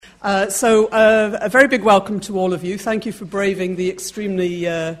So a very big welcome to all of you. Thank you for braving the extremely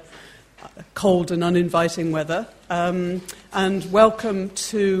cold and uninviting weather. And welcome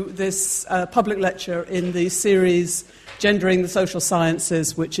to this public lecture in the series Gendering the Social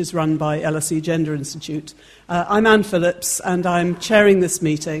Sciences, which is run by LSE Gender Institute. I'm Anne Phillips, and I'm chairing this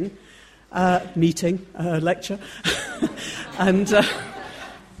lecture, and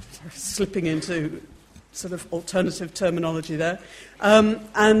slipping into sort of alternative terminology there.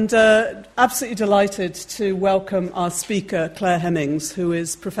 And absolutely delighted to welcome our speaker, Clare Hemmings, who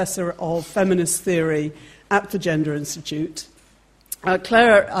is Professor of Feminist Theory at the Gender Institute.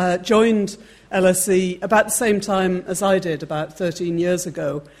 Clare joined LSE about the same time as I did, about 13 years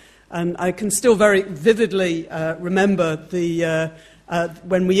ago. And I can still very vividly remember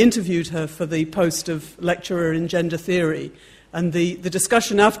when we interviewed her for the post of lecturer in gender theory, and the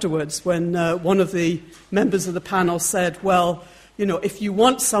discussion afterwards when one of the members of the panel said, well, you know, if you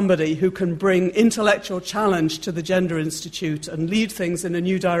want somebody who can bring intellectual challenge to the Gender Institute and lead things in a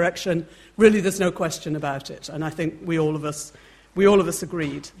new direction, really there's no question about it. And I think we all of us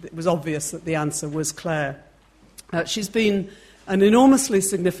agreed. It was obvious that the answer was Clare. She's been an enormously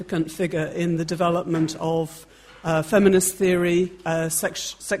significant figure in the development of feminist theory,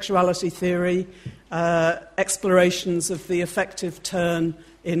 sexuality theory, explorations of the effective turn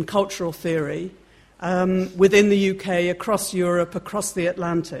in cultural theory within the UK, across Europe, across the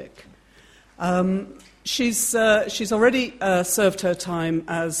Atlantic. She's already served her time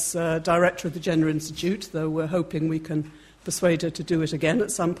as director of the Gender Institute, though we're hoping we can persuade her to do it again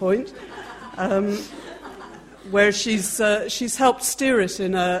at some point, where she's helped steer it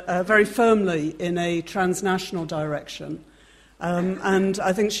in very firmly in a transnational direction. And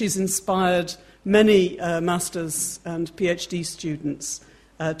I think she's inspired many masters and PhD students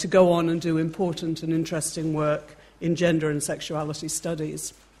to go on and do important and interesting work in gender and sexuality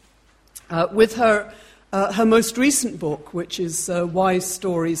studies. With her most recent book, which is Why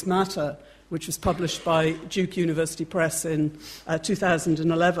Stories Matter, which was published by Duke University Press in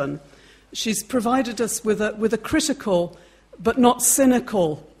 2011, she's provided us with a critical but not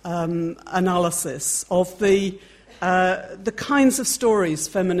cynical analysis of the kinds of stories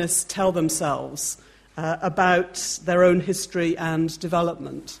feminists tell themselves about their own history and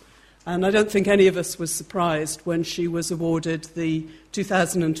development. And I don't think any of us was surprised when she was awarded the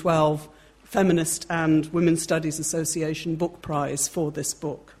 2012 Feminist and Women's Studies Association Book Prize for this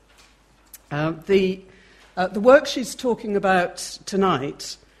book. The work she's talking about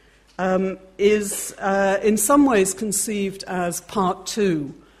tonight is in some ways conceived as part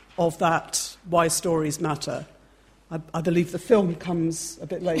two of that Why Stories Matter. I believe the film comes a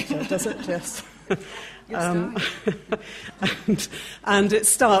bit later, does it? Yes. And it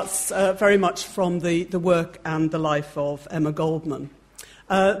starts very much from the work and the life of Emma Goldman.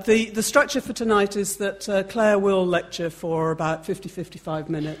 The structure for tonight is that Clare will lecture for about 50-55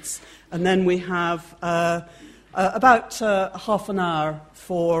 minutes, and then we have about half an hour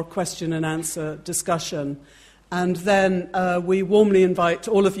for question and answer discussion. And then we warmly invite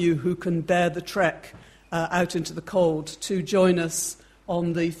all of you who can bear the trek out into the cold to join us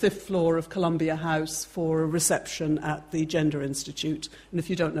on the 5th floor of Columbia House for a reception at the Gender Institute. And if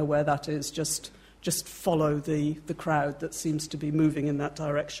you don't know where that is, just follow the crowd that seems to be moving in that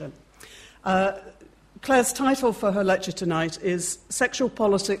direction. Clare's title for her lecture tonight is Sexual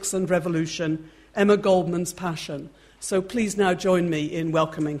Politics and Revolution, Emma Goldman's Passion. So please now join me in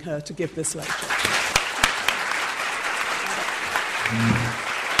welcoming her to give this lecture.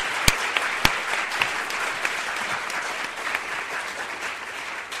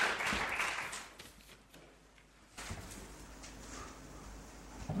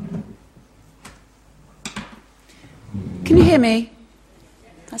 Can you hear me?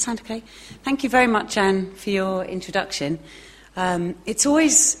 That sound okay? Thank you very much, Anne, for your introduction. It's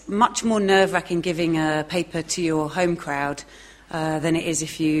always much more nerve-wracking giving a paper to your home crowd than it is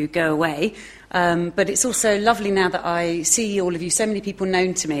if you go away. But it's also lovely now that I see all of you, so many people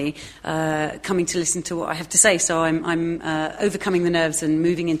known to me, coming to listen to what I have to say. So I'm overcoming the nerves and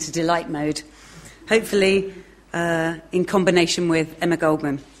moving into delight mode, hopefully in combination with Emma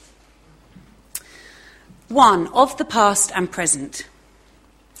Goldman. One, of the past and present.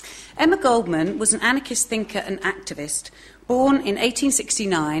 Emma Goldman was an anarchist thinker and activist, born in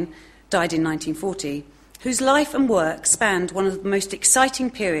 1869, died in 1940, whose life and work spanned one of the most exciting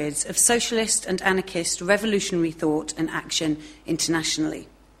periods of socialist and anarchist revolutionary thought and action internationally.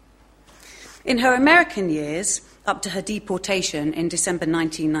 In her American years, up to her deportation in December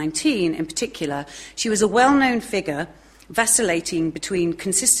 1919 in particular, she was a well-known figure vacillating between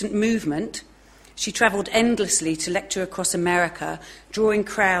consistent movement, She travelled endlessly to lecture across America, drawing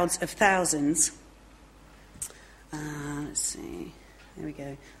crowds of thousands. Let's see. There we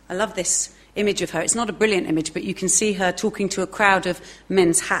go. I love this image of her. It's not a brilliant image, but you can see her talking to a crowd of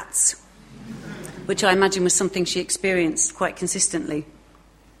men's hats, which I imagine was something she experienced quite consistently.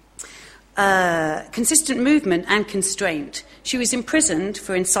 Consistent movement and constraint. She was imprisoned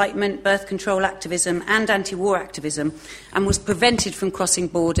for incitement, birth control activism and anti-war activism, and was prevented from crossing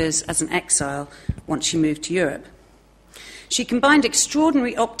borders as an exile once she moved to Europe. She combined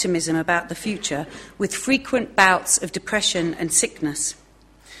extraordinary optimism about the future with frequent bouts of depression and sickness,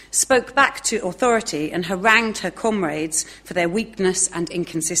 spoke back to authority and harangued her comrades for their weakness and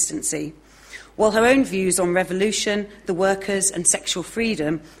inconsistency, while her own views on revolution, the workers and sexual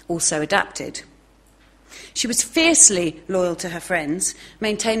freedom also adapted. She was fiercely loyal to her friends,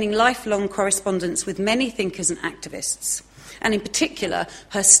 maintaining lifelong correspondence with many thinkers and activists, and in particular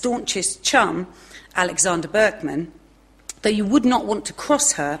her staunchest chum, Alexander Berkman, though you would not want to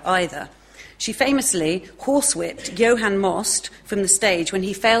cross her either. She famously horsewhipped Johann Most from the stage when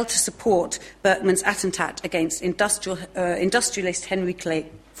he failed to support Berkman's attentat against industrialist Henry Clay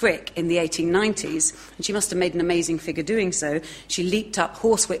Frick in the 1890s, and she must have made an amazing figure doing so. She leaped up,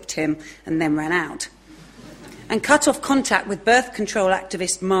 horsewhipped him, and then ran out. And cut off contact with birth control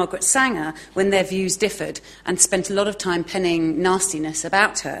activist Margaret Sanger when their views differed, and spent a lot of time penning nastiness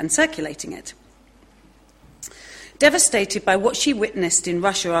about her and circulating it. Devastated by what she witnessed in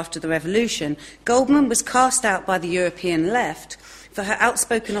Russia after the revolution, Goldman was cast out by the European left for her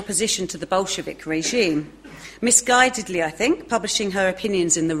outspoken opposition to the Bolshevik regime, misguidedly, I think, publishing her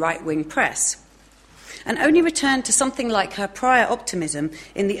opinions in the right-wing press, and only returned to something like her prior optimism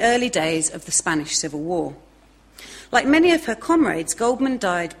in the early days of the Spanish Civil War. Like many of her comrades, Goldman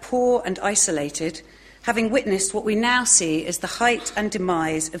died poor and isolated, having witnessed what we now see as the height and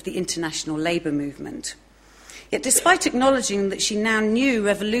demise of the international labour movement. Yet despite acknowledging that she now knew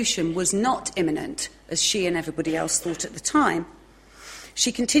revolution was not imminent, as she and everybody else thought at the time,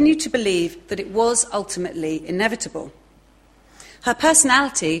 she continued to believe that it was ultimately inevitable. Her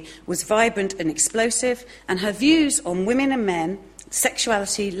personality was vibrant and explosive, and her views on women and men,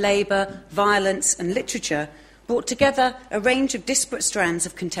 sexuality, labour, violence and literature brought together a range of disparate strands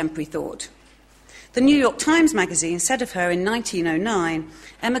of contemporary thought. The New York Times magazine said of her in 1909,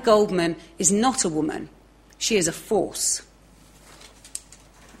 "Emma Goldman is not a woman. She is a force."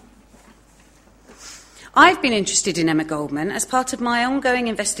 I've been interested in Emma Goldman as part of my ongoing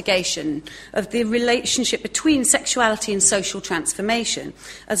investigation of the relationship between sexuality and social transformation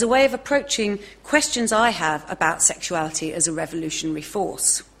as a way of approaching questions I have about sexuality as a revolutionary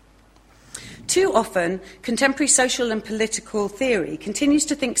force. Too often, contemporary social and political theory continues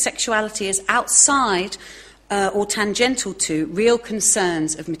to think sexuality is outside or tangential to real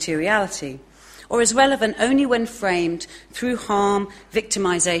concerns of materiality, or is relevant only when framed through harm,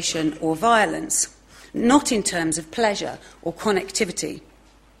 victimisation or violence, not in terms of pleasure or connectivity.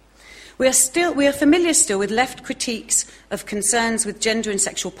 We are familiar still with left critiques of concerns with gender and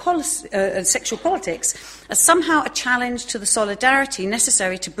sexual politics as somehow a challenge to the solidarity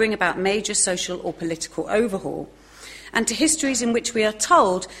necessary to bring about major social or political overhaul, and to histories in which we are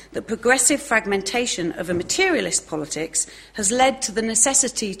told that progressive fragmentation of a materialist politics has led to the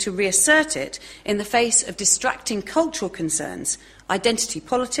necessity to reassert it in the face of distracting cultural concerns, identity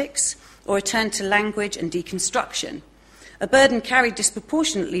politics, or a turn to language and deconstruction, a burden carried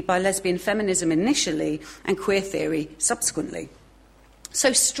disproportionately by lesbian feminism initially and queer theory subsequently.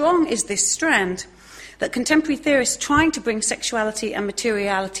 So strong is this strand that contemporary theorists trying to bring sexuality and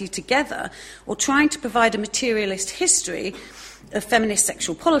materiality together, or trying to provide a materialist history of feminist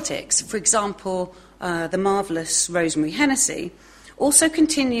sexual politics, for example, the marvellous Rosemary Hennessy, also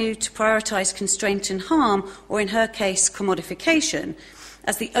continue to prioritise constraint and harm, or in her case, commodification,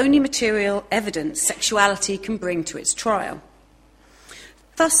 as the only material evidence sexuality can bring to its trial.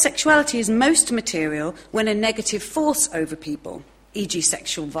 Thus, sexuality is most material when a negative force over people, e.g.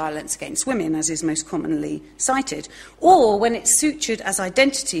 sexual violence against women, as is most commonly cited, or when it's sutured as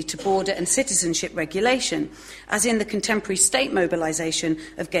identity to border and citizenship regulation, as in the contemporary state mobilisation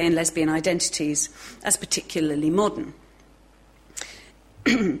of gay and lesbian identities, as particularly modern.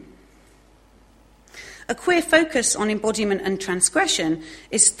 A queer focus on embodiment and transgression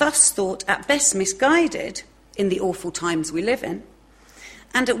is thus thought at best misguided in the awful times we live in,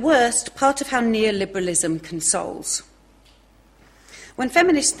 and at worst part of how neoliberalism consoles. When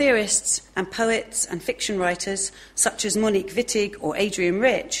feminist theorists and poets and fiction writers, such as Monique Wittig or Adrienne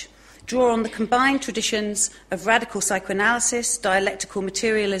Rich, draw on the combined traditions of radical psychoanalysis, dialectical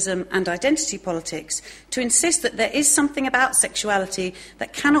materialism, and identity politics to insist that there is something about sexuality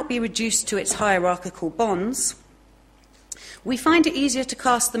that cannot be reduced to its hierarchical bonds, we find it easier to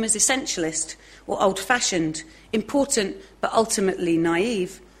cast them as essentialist or old-fashioned, important but ultimately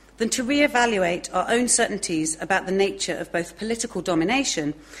naive, than to re-evaluate our own certainties about the nature of both political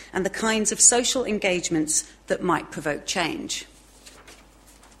domination and the kinds of social engagements that might provoke change.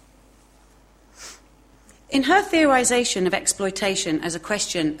 In her theorisation of exploitation as a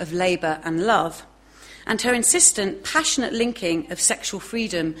question of labour and love, and her insistent, passionate linking of sexual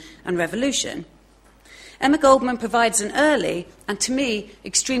freedom and revolution, Emma Goldman provides an early, and to me,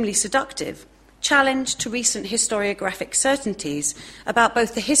 extremely seductive, challenge to recent historiographic certainties about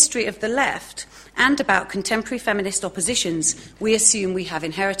both the history of the left and about contemporary feminist oppositions we assume we have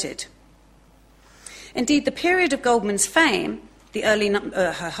inherited. Indeed, the period of Goldman's fame,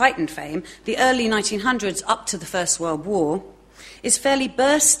 her heightened fame, the early 1900s up to the First World War, is fairly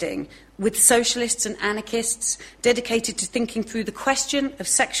bursting with socialists and anarchists dedicated to thinking through the question of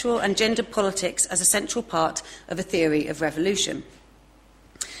sexual and gender politics as a central part of a theory of revolution.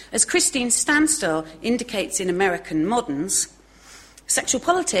 As Christine Standstill indicates in American Moderns, sexual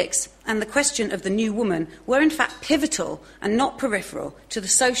politics and the question of the new woman were in fact pivotal and not peripheral to the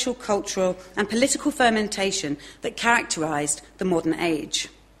social, cultural and political fermentation that characterised the modern age.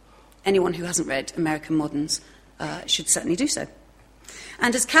 Anyone who hasn't read American Moderns should certainly do so.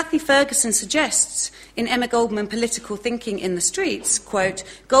 And as Cathy Ferguson suggests in Emma Goldman, Political Thinking in the Streets, quote,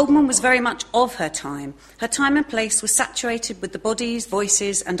 Goldman was very much of her time. Her time and place was saturated with the bodies,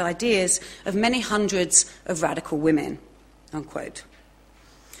 voices and ideas of many hundreds of radical women, unquote.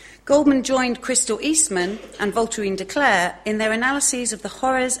 Goldman joined Crystal Eastman and Voltairine de Cleyre in their analyses of the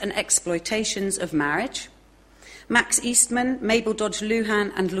horrors and exploitations of marriage, Max Eastman, Mabel Dodge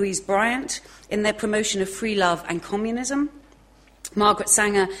Luhan and Louise Bryant in their promotion of free love and communism, Margaret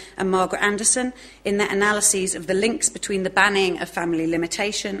Sanger and Margaret Anderson in their analyses of the links between the banning of family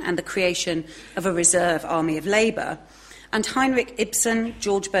limitation and the creation of a reserve army of labour, and Heinrich Ibsen,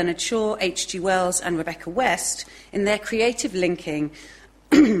 George Bernard Shaw, H.G. Wells and Rebecca West in their creative linking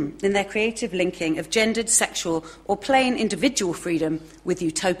of gendered, sexual or plain individual freedom with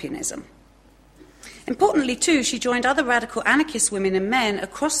utopianism. Importantly, too, she joined other radical anarchist women and men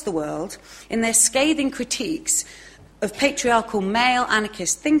across the world in their scathing critiques of patriarchal male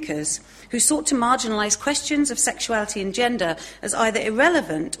anarchist thinkers who sought to marginalise questions of sexuality and gender as either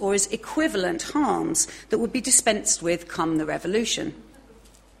irrelevant or as equivalent harms that would be dispensed with come the revolution.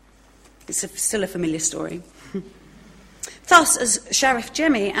 It's still a familiar story. Thus, as Sharif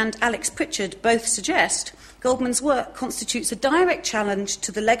Jemi and Alex Pritchard both suggest, Goldman's work constitutes a direct challenge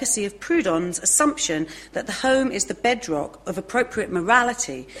to the legacy of Proudhon's assumption that the home is the bedrock of appropriate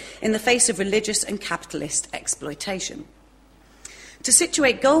morality in the face of religious and capitalist exploitation. To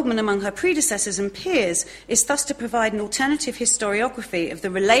situate Goldman among her predecessors and peers is thus to provide an alternative historiography of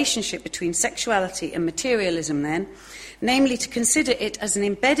the relationship between sexuality and materialism then, namely to consider it as an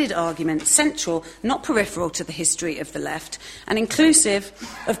embedded argument, central, not peripheral to the history of the left, and inclusive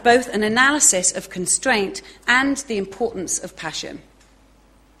of both an analysis of constraint and the importance of passion.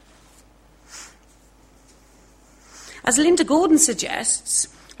 As Linda Gordon suggests,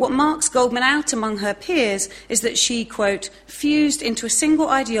 what marks Goldman out among her peers is that she, quote, fused into a single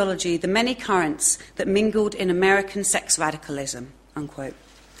ideology the many currents that mingled in American sex radicalism, unquote,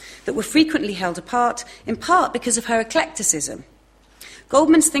 that were frequently held apart, in part because of her eclecticism.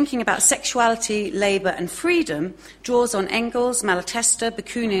 Goldman's thinking about sexuality, labour and freedom draws on Engels, Malatesta,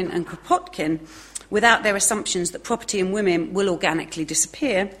 Bakunin and Kropotkin, without their assumptions that property and women will organically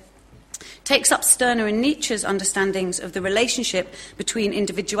disappear, takes up Stirner and Nietzsche's understandings of the relationship between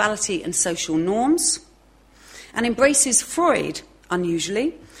individuality and social norms, and embraces Freud,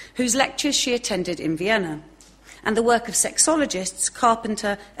 unusually, whose lectures she attended in Vienna, and the work of sexologists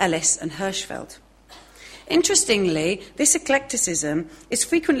Carpenter, Ellis and Hirschfeld. Interestingly, this eclecticism is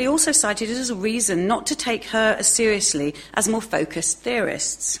frequently also cited as a reason not to take her as seriously as more focused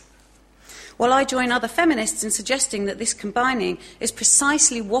theorists. While I join other feminists in suggesting that this combining is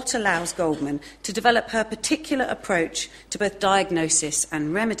precisely what allows Goldman to develop her particular approach to both diagnosis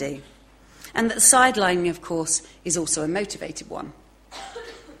and remedy, and that the sidelining, of course, is also a motivated one.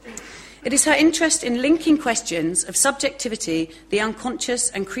 It is her interest in linking questions of subjectivity, the unconscious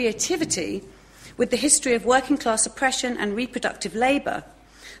and creativity with the history of working-class oppression and reproductive labour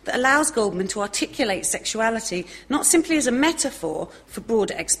that allows Goldman to articulate sexuality not simply as a metaphor for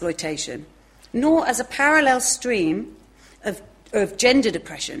broader exploitation, nor as a parallel stream of gendered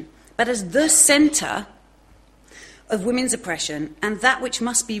oppression, but as the centre of women's oppression and that which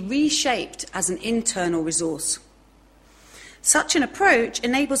must be reshaped as an internal resource. Such an approach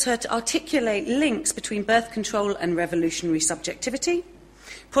enables her to articulate links between birth control and revolutionary subjectivity,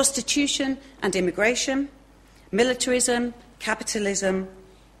 prostitution and immigration, militarism, capitalism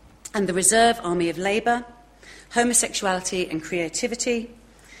and the reserve army of labour, homosexuality and creativity,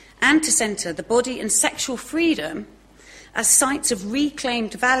 and to centre the body and sexual freedom as sites of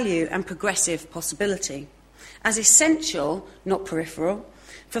reclaimed value and progressive possibility, as essential, not peripheral,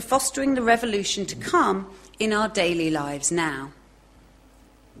 for fostering the revolution to come in our daily lives now.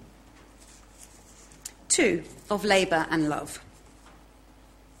 2. Of labour and love.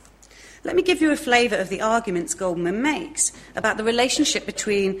 Let me give you a flavour of the arguments Goldman makes about the relationship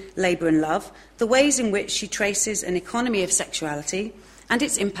between labour and love, the ways in which she traces an economy of sexuality, and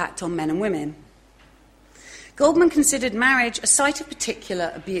its impact on men and women. Goldman considered marriage a site of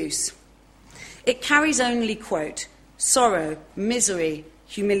particular abuse. It carries only, quote, sorrow, misery,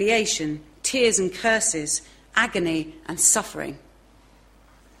 humiliation, tears and curses, agony and suffering.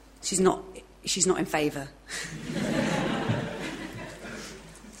 She's not in favour.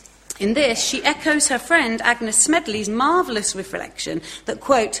 In this, she echoes her friend Agnes Smedley's marvellous reflection that,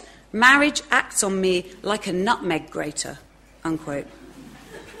 quote, marriage acts on me like a nutmeg grater, unquote.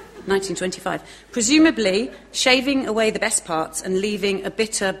 1925. Presumably shaving away the best parts and leaving a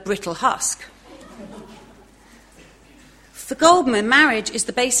bitter, brittle husk. For Goldman, marriage is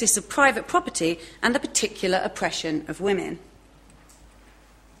the basis of private property and the particular oppression of women.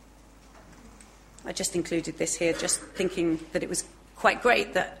 I just included this here, just thinking that it was quite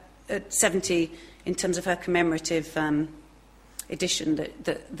great that at 70, in terms of her commemorative edition,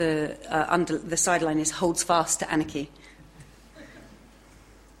 that the sideline is holds fast to anarchy.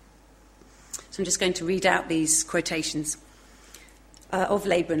 So I'm just going to read out these quotations of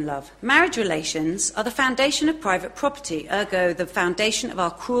labour and love. Marriage relations are the foundation of private property, ergo the foundation of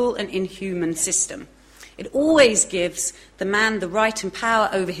our cruel and inhuman system. It always gives the man the right and power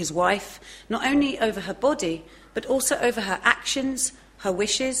over his wife, not only over her body, but also over her actions, her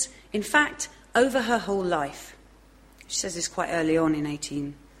wishes, in fact, over her whole life. She says this quite early on in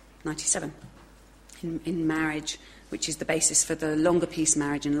 1897, in Marriage, which is the basis for the longer piece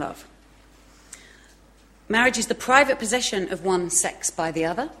Marriage and Love. Marriage is the private possession of one sex by the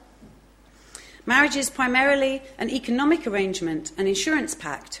other. Marriage is primarily an economic arrangement, an insurance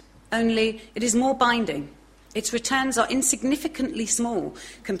pact, only it is more binding. Its returns are insignificantly small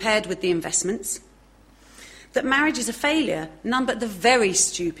compared with the investments. That marriage is a failure, none but the very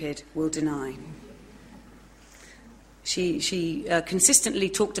stupid will deny. She consistently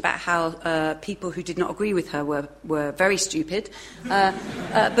talked about how people who did not agree with her were very stupid,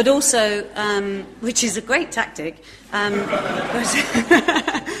 but also, which is a great tactic,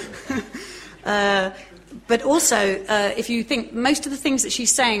 but also, if you think most of the things that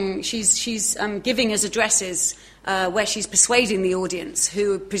she's saying, she's giving as addresses where she's persuading the audience,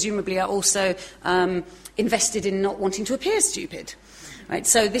 who presumably are also invested in not wanting to appear stupid. Right,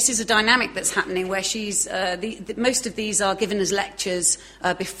 so this is a dynamic that's happening where she's most of these are given as lectures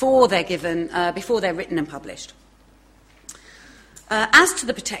before they're written and published. As to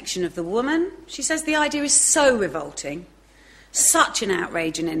the protection of the woman, she says the idea is so revolting, such an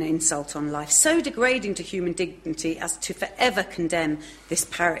outrage and an insult on life, so degrading to human dignity as to forever condemn this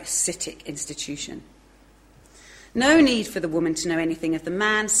parasitic institution. No need for the woman to know anything of the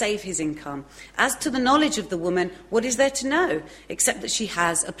man save his income. As to the knowledge of the woman, what is there to know, except that she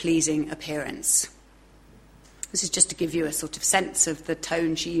has a pleasing appearance? This is just to give you a sort of sense of the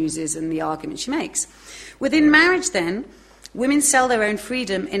tone she uses and the argument she makes. Within marriage, then, women sell their own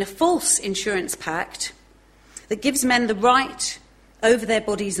freedom in a false insurance pact that gives men the right over their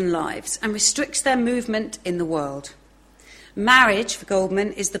bodies and lives and restricts their movement in the world. Marriage, for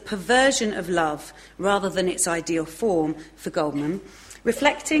Goldman, is the perversion of love rather than its ideal form, for Goldman,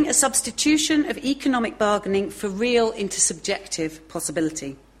 reflecting a substitution of economic bargaining for real intersubjective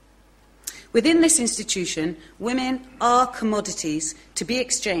possibility. Within this institution, women are commodities to be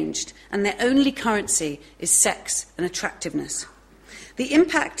exchanged, and their only currency is sex and attractiveness. The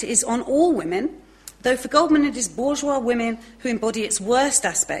impact is on all women, though for Goldman it is bourgeois women who embody its worst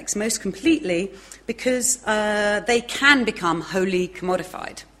aspects most completely because they can become wholly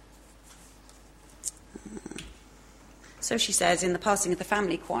commodified. So she says, in The Passing of the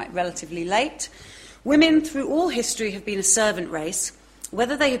Family, quite relatively late, women through all history have been a servant race,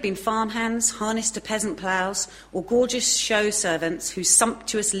 whether they have been farmhands, harnessed to peasant ploughs, or gorgeous show servants whose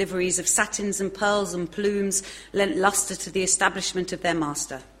sumptuous liveries of satins and pearls and plumes lent lustre to the establishment of their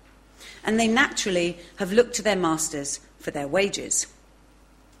master. And they naturally have looked to their masters for their wages.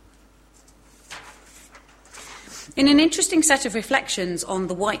 In an interesting set of reflections on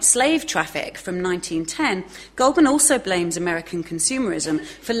the white slave traffic from 1910, Goldman also blames American consumerism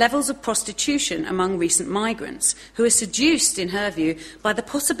for levels of prostitution among recent migrants, who are seduced, in her view, by the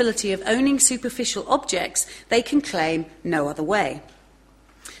possibility of owning superficial objects they can claim no other way.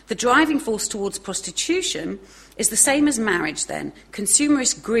 The driving force towards prostitution is the same as marriage, then,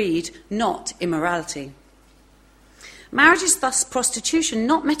 consumerist greed, not immorality. Marriage is thus prostitution,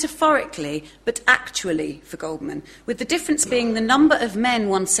 not metaphorically, but actually, for Goldman, with the difference being the number of men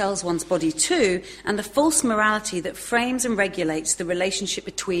one sells one's body to and the false morality that frames and regulates the relationship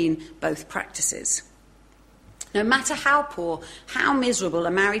between both practices. No matter how poor, how miserable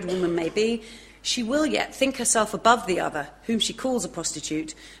a married woman may be, she will yet think herself above the other, whom she calls a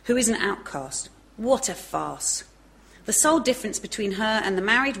prostitute, who is an outcast. What a farce! The sole difference between her and the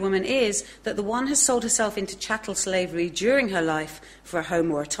married woman is that the one has sold herself into chattel slavery during her life for a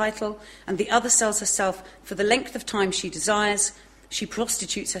home or a title, and the other sells herself for the length of time she desires. She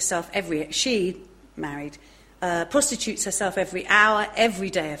prostitutes herself prostitutes herself every hour,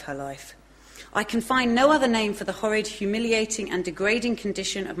 every day of her life. I can find no other name for the horrid, humiliating and degrading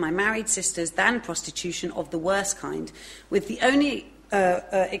condition of my married sisters than prostitution of the worst kind, with the only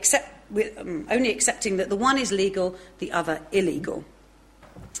accepting that the one is legal, the other illegal.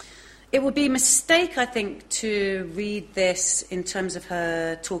 It would be a mistake, I think, to read this in terms of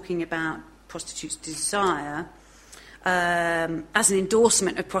her talking about prostitutes' desire as an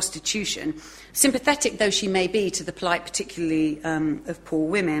endorsement of prostitution, sympathetic though she may be to the plight particularly of poor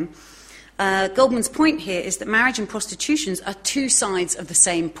women. Goldman's point here is that marriage and prostitution are two sides of the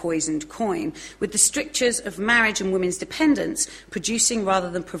same poisoned coin, with the strictures of marriage and women's dependence producing rather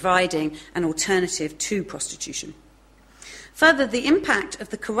than providing an alternative to prostitution. Further, the impact of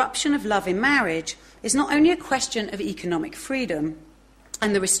the corruption of love in marriage is not only a question of economic freedom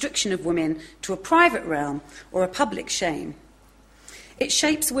and the restriction of women to a private realm or a public shame. It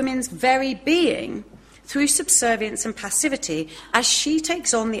shapes women's very being through subservience and passivity as she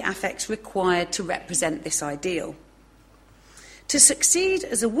takes on the affects required to represent this ideal. To succeed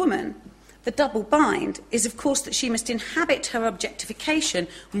as a woman, the double bind is, of course, that she must inhabit her objectification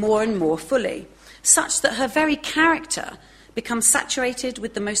more and more fully, such that her very character becomes saturated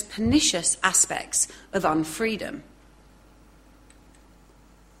with the most pernicious aspects of unfreedom.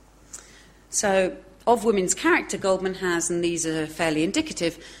 So, of women's character, Goldman has, and these are fairly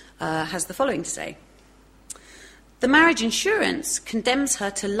indicative, has the following to say. The marriage insurance condemns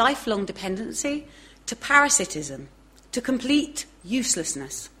her to lifelong dependency, to parasitism, to complete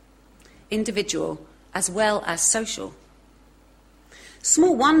uselessness, individual as well as social.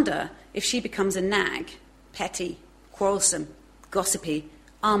 Small wonder if she becomes a nag, petty, quarrelsome, gossipy,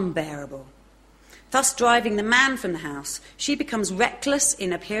 unbearable. Thus driving the man from the house, she becomes reckless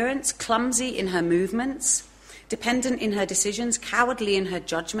in appearance, clumsy in her movements, dependent in her decisions, cowardly in her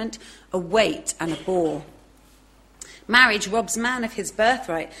judgment, a weight and a bore. Marriage robs man of his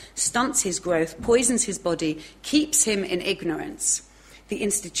birthright, stunts his growth, poisons his body, keeps him in ignorance. The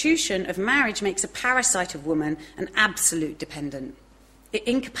institution of marriage makes a parasite of woman an absolute dependent. It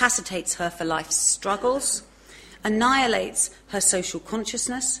incapacitates her for life's struggles, annihilates her social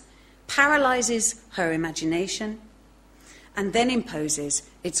consciousness, paralyzes her imagination, and then imposes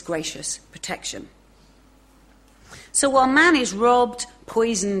its gracious protection. So while man is robbed,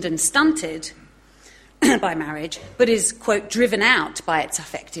 poisoned, and stunted by marriage, but is, quote, driven out by its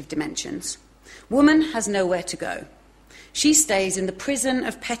affective dimensions, woman has nowhere to go. She stays in the prison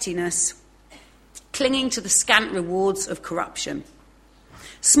of pettiness, clinging to the scant rewards of corruption.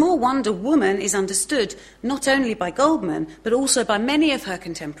 Small wonder woman is understood not only by Goldman, but also by many of her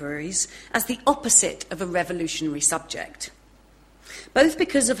contemporaries as the opposite of a revolutionary subject, both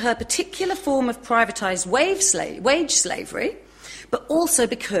because of her particular form of privatised wage slavery, but also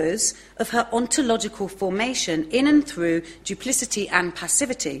because of her ontological formation in and through duplicity and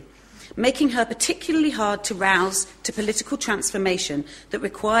passivity, making her particularly hard to rouse to political transformation that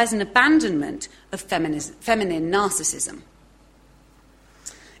requires an abandonment of feminine narcissism.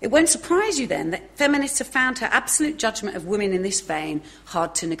 It won't surprise you then that feminists have found her absolute judgment of women in this vein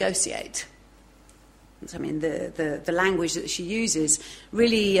hard to negotiate. I mean, the language that she uses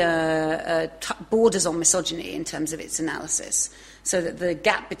really borders on misogyny in terms of its analysis, so that the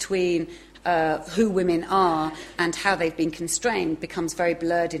gap between who women are and how they've been constrained becomes very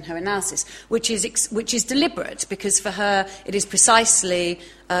blurred in her analysis, which is deliberate, because for her it is precisely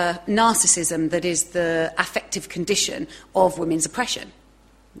narcissism that is the affective condition of women's oppression.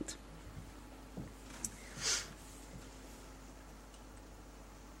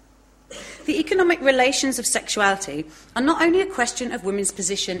 The economic relations of sexuality are not only a question of women's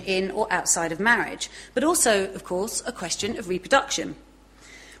position in or outside of marriage, but also, of course, a question of reproduction.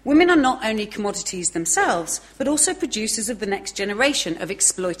 Women are not only commodities themselves, but also producers of the next generation of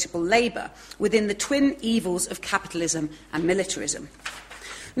exploitable labour within the twin evils of capitalism and militarism.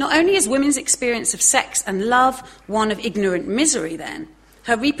 Not only is women's experience of sex and love one of ignorant misery, then,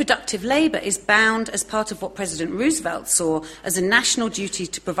 her reproductive labour is bound as part of what President Roosevelt saw as a national duty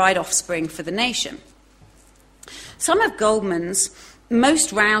to provide offspring for the nation. Some of Goldman's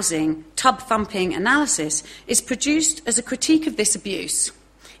most rousing, tub-thumping analysis is produced as a critique of this abuse.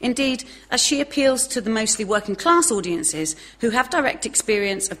 Indeed, as she appeals to the mostly working-class audiences who have direct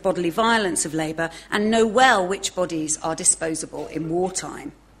experience of bodily violence of labour and know well which bodies are disposable in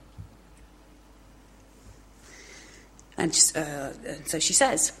wartime. And so she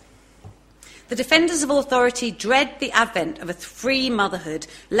says, the defenders of authority dread the advent of a free motherhood,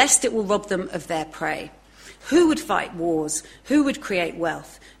 lest it will rob them of their prey. Who would fight wars? Who would create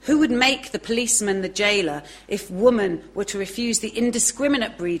wealth? Who would make the policeman the jailer if woman were to refuse the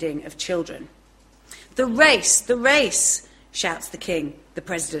indiscriminate breeding of children? The race, shouts the king, the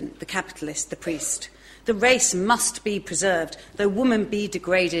president, the capitalist, the priest. The race must be preserved, though woman be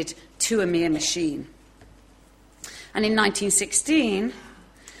degraded to a mere machine. And in 1916,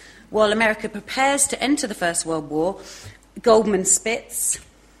 while America prepares to enter the First World War, Goldman spits,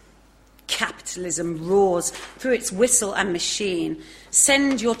 capitalism roars through its whistle and machine.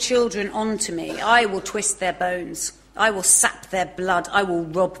 Send your children on to me. I will twist their bones. I will sap their blood. I will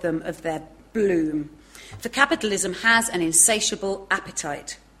rob them of their bloom. For capitalism has an insatiable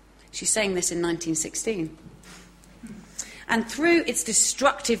appetite. She's saying this in 1916. And through its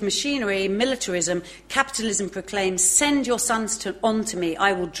destructive machinery, militarism, capitalism proclaims, send your sons on to me,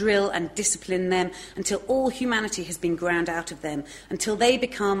 I will drill and discipline them until all humanity has been ground out of them, until they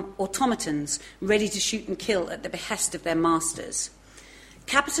become automatons, ready to shoot and kill at the behest of their masters.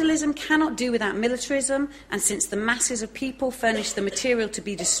 Capitalism cannot do without militarism, and since the masses of people furnish the material to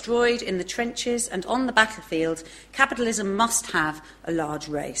be destroyed in the trenches and on the battlefield, capitalism must have a large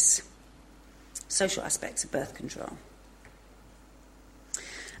race. Social aspects of birth control.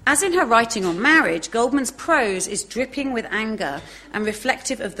 As in her writing on marriage, Goldman's prose is dripping with anger and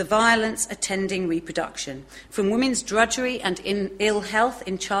reflective of the violence attending reproduction, from women's drudgery and ill health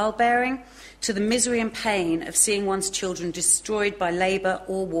in childbearing to the misery and pain of seeing one's children destroyed by labour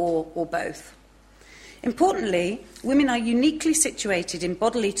or war or both. Importantly, women are uniquely situated in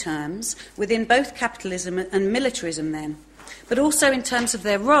bodily terms within both capitalism and militarism then, but also in terms of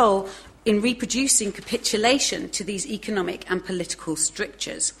their role in reproducing capitulation to these economic and political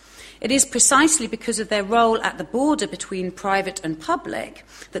strictures. It is precisely because of their role at the border between private and public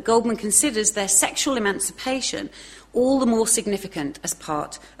that Goldman considers their sexual emancipation all the more significant as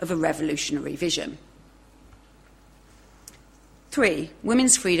part of a revolutionary vision. 3.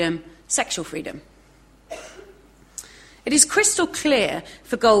 Women's freedom, sexual freedom. It is crystal clear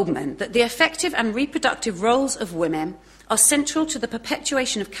for Goldman that the effective and reproductive roles of women are central to the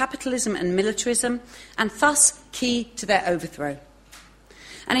perpetuation of capitalism and militarism, and thus key to their overthrow.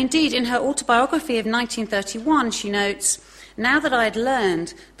 And indeed, in her autobiography of 1931, she notes, now that I had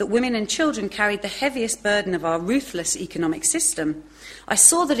learned that women and children carried the heaviest burden of our ruthless economic system, I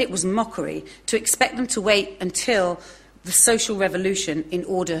saw that it was mockery to expect them to wait until the social revolution in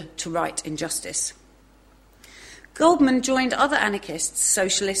order to right injustice. Goldman joined other anarchists,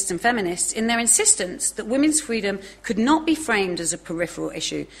 socialists and feminists in their insistence that women's freedom could not be framed as a peripheral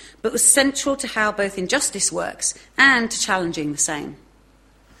issue, but was central to how both injustice works and to challenging the same.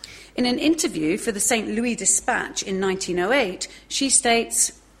 In an interview for the St. Louis Dispatch in 1908, she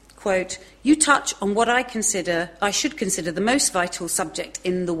states, quote, "You touch on what I should consider the most vital subject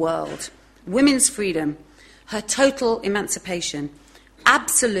in the world, women's freedom, her total emancipation,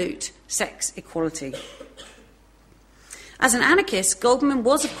 absolute sex equality." As an anarchist, Goldman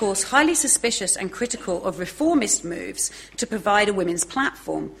was, of course, highly suspicious and critical of reformist moves to provide a women's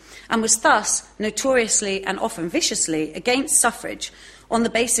platform, and was thus notoriously and often viciously against suffrage on the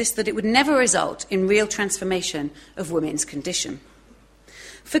basis that it would never result in real transformation of women's condition.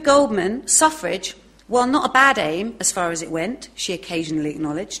 For Goldman, suffrage, while not a bad aim as far as it went, she occasionally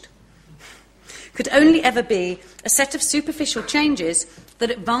acknowledged, could only ever be a set of superficial changes that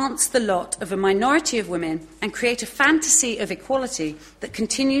advance the lot of a minority of women and create a fantasy of equality that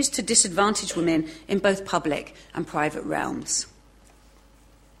continues to disadvantage women in both public and private realms.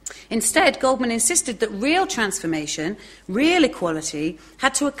 Instead, Goldman insisted that real transformation, real equality,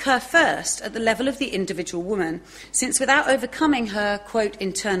 had to occur first at the level of the individual woman, since without overcoming her, quote,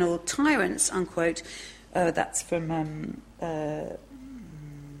 internal tyrants, unquote, that's from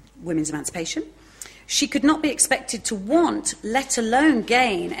women's emancipation, she could not be expected to want, let alone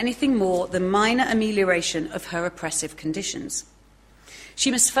gain, anything more than minor amelioration of her oppressive conditions.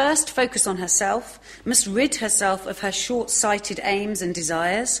 She must first focus on herself, must rid herself of her short-sighted aims and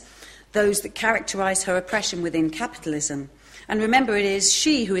desires, those that characterise her oppression within capitalism. And remember, it is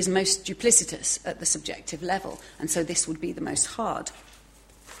she who is most duplicitous at the subjective level, and so this would be the most hard.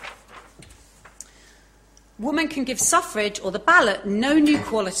 Woman can give suffrage or the ballot no new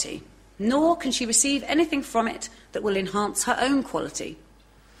quality, nor can she receive anything from it that will enhance her own quality.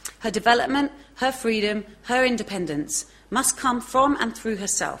 Her development, her freedom, her independence must come from and through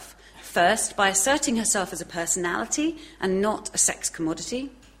herself, first by asserting herself as a personality and not a sex commodity.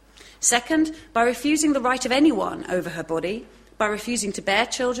 Second, by refusing the right of anyone over her body, by refusing to bear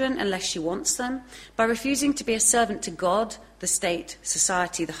children unless she wants them, by refusing to be a servant to God, the state,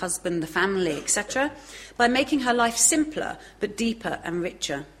 society, the husband, the family, etc., by making her life simpler but deeper and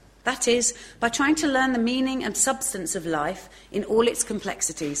richer. That is, by trying to learn the meaning and substance of life in all its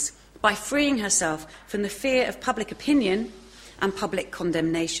complexities, by freeing herself from the fear of public opinion and public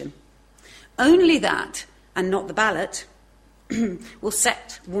condemnation. Only that, and not the ballot, will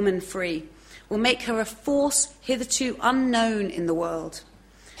set woman free, will make her a force hitherto unknown in the world,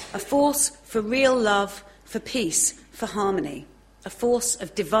 a force for real love, for peace, for harmony, a force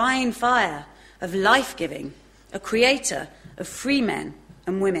of divine fire, of life-giving, a creator of free men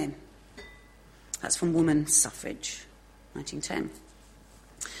and women. That's from Woman's Suffrage, 1910.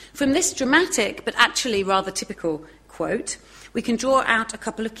 From this dramatic, but actually rather typical quote, we can draw out a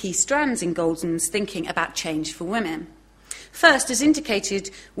couple of key strands in Goldman's thinking about change for women. First, as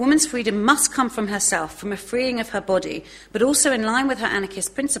indicated, woman's freedom must come from herself, from a freeing of her body, but also in line with her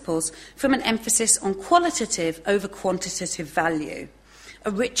anarchist principles, from an emphasis on qualitative over quantitative value,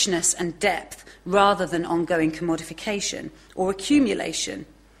 a richness and depth rather than ongoing commodification or accumulation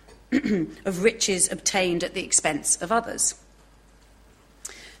of riches obtained at the expense of others.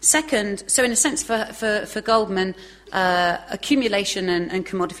 Second, so in a sense for Goldman, accumulation and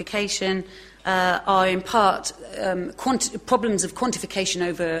commodification are in part problems of quantification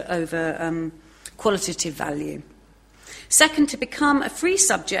over qualitative value. Second, to become a free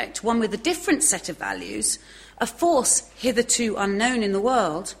subject, one with a different set of values, a force hitherto unknown in the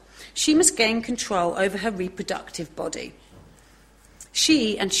world, she must gain control over her reproductive body.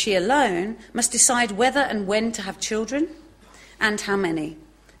 She, and she alone, must decide whether and when to have children, and how many.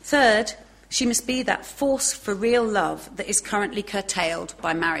 Third, she must be that force for real love that is currently curtailed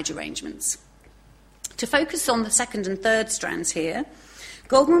by marriage arrangements. To focus on the second and third strands here,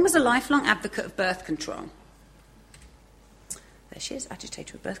 Goldman was a lifelong advocate of birth control. There she is,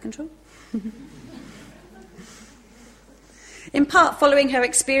 agitator of birth control. In part following her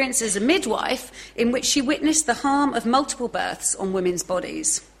experience as a midwife, in which she witnessed the harm of multiple births on women's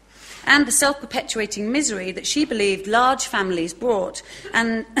bodies, and the self-perpetuating misery that she believed large families brought,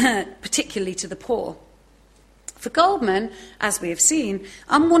 and particularly to the poor. For Goldman, as we have seen,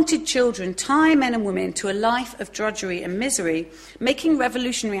 unwanted children tie men and women to a life of drudgery and misery, making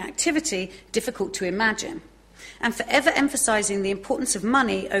revolutionary activity difficult to imagine, and forever emphasising the importance of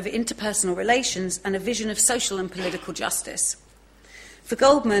money over interpersonal relations and a vision of social and political justice. For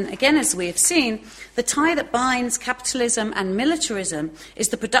Goldman, again as we have seen, the tie that binds capitalism and militarism is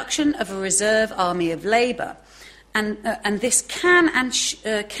the production of a reserve army of labour, and this can,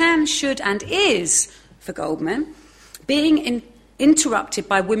 should, and is, for Goldman, being interrupted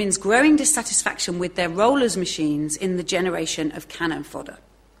by women's growing dissatisfaction with their role as machines in the generation of cannon fodder.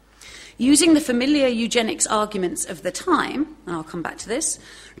 Using the familiar eugenics arguments of the time, and I'll come back to this,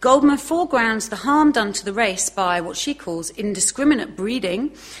 Goldman foregrounds the harm done to the race by what she calls indiscriminate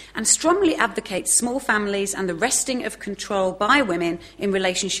breeding, and strongly advocates small families and the wresting of control by women in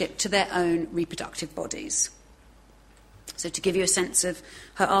relationship to their own reproductive bodies. So to give you a sense of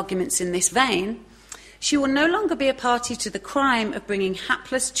her arguments in this vein, she will no longer be a party to the crime of bringing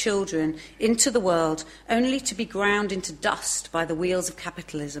hapless children into the world only to be ground into dust by the wheels of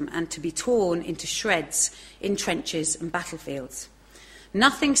capitalism and to be torn into shreds in trenches and battlefields.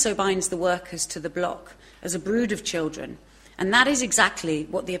 Nothing so binds the workers to the block as a brood of children, and that is exactly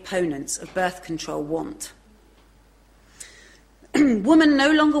what the opponents of birth control want. Woman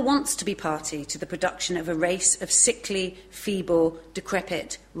no longer wants to be party to the production of a race of sickly, feeble,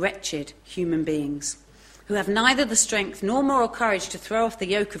 decrepit, wretched human beings who have neither the strength nor moral courage to throw off the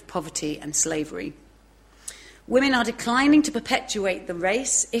yoke of poverty and slavery. Women are declining to perpetuate the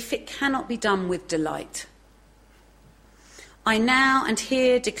race if it cannot be done with delight. I now and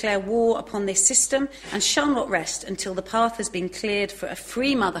here declare war upon this system and shall not rest until the path has been cleared for a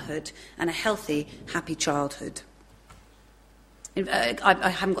free motherhood and a healthy, happy childhood. I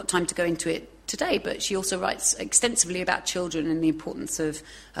haven't got time to go into it today, but she also writes extensively about children and the importance of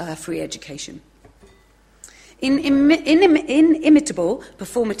free education. In inimitable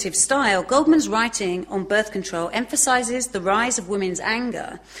performative style, Goldman's writing on birth control emphasises the rise of women's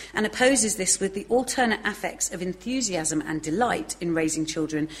anger and opposes this with the alternate affects of enthusiasm and delight in raising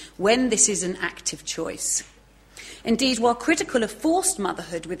children when this is an active choice. Indeed, while critical of forced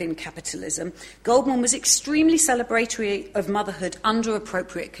motherhood within capitalism, Goldman was extremely celebratory of motherhood under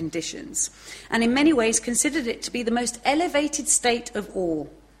appropriate conditions, and in many ways considered it to be the most elevated state of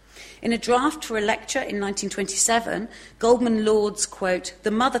all. In a draft for a lecture in 1927, Goldman lauds, quote,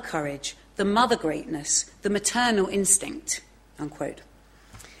 the mother courage, the mother greatness, the maternal instinct, unquote.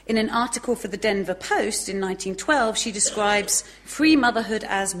 In an article for the Denver Post in 1912, she describes free motherhood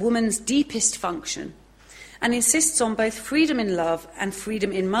as woman's deepest function, and insists on both freedom in love and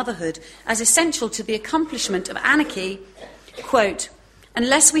freedom in motherhood as essential to the accomplishment of anarchy. Quote,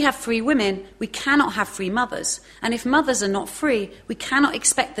 unless we have free women, we cannot have free mothers, and if mothers are not free, we cannot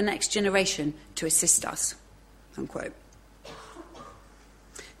expect the next generation to assist us. Unquote.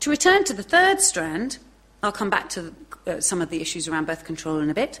 To return to the third strand, I'll come back to some of the issues around birth control in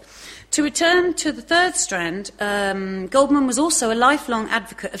a bit. To return to the third strand, Goldman was also a lifelong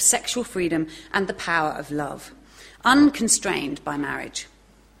advocate of sexual freedom and the power of love, unconstrained by marriage.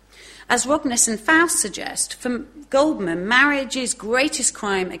 As Rogness and Faust suggest, for Goldman, marriage's greatest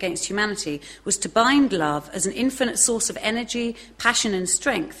crime against humanity was to bind love as an infinite source of energy, passion and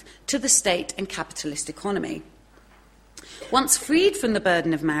strength to the state and capitalist economy. Once freed from the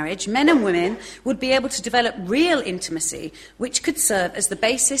burden of marriage, men and women would be able to develop real intimacy, which could serve as the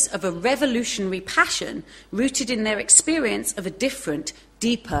basis of a revolutionary passion rooted in their experience of a different,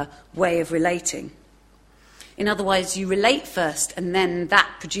 deeper way of relating. In other words, you relate first, and then that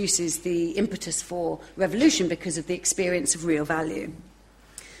produces the impetus for revolution because of the experience of real value.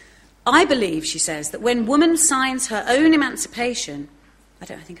 I believe, she says, that when woman signs her own emancipation... I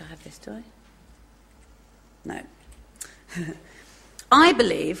think I have this, do I? No. I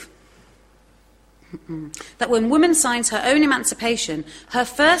believe that when woman signs her own emancipation, her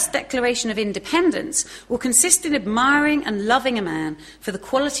first declaration of independence will consist in admiring and loving a man for the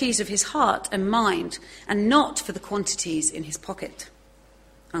qualities of his heart and mind, and not for the quantities in his pocket.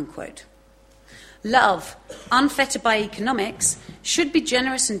 Unquote. Love, unfettered by economics, should be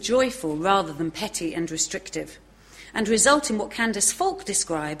generous and joyful rather than petty and restrictive, and result in what Candace Falk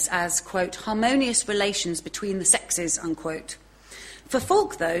describes as, quote, harmonious relations between the sexes, unquote. For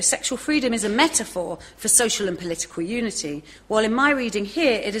Falk, though, sexual freedom is a metaphor for social and political unity, while in my reading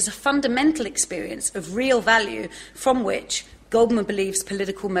here it is a fundamental experience of real value from which Goldman believes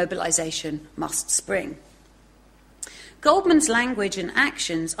political mobilisation must spring. Goldman's language and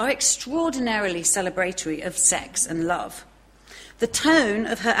actions are extraordinarily celebratory of sex and love. The tone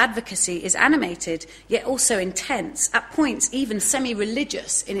of her advocacy is animated, yet also intense, at points even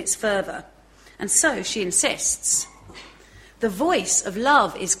semi-religious in its fervour. And so she insists. The voice of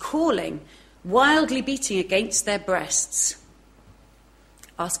love is calling, wildly beating against their breasts,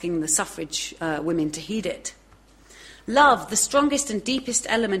 asking the suffrage women to heed it. Love, the strongest and deepest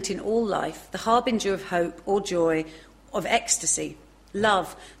element in all life, the harbinger of hope or joy, of ecstasy.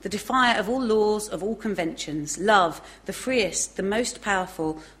 Love, the defier of all laws, of all conventions. Love, the freest, the most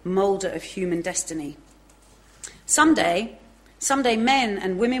powerful moulder of human destiny. Someday men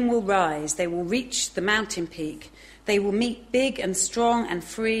and women will rise. They will reach the mountain peak. They will meet big and strong and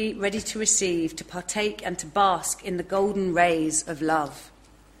free, ready to receive, to partake and to bask in the golden rays of love.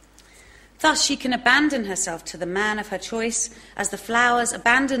 Thus she can abandon herself to the man of her choice as the flowers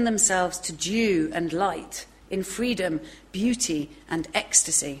abandon themselves to dew and light, in freedom, beauty and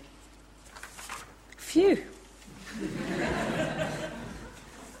ecstasy. Phew.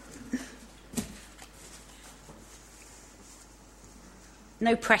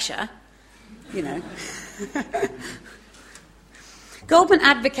 No pressure, you know. Goldman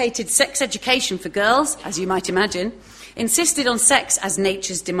advocated sex education for girls, as you might imagine, insisted on sex as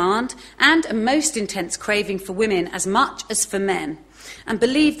nature's demand, and a most intense craving for women as much as for men, and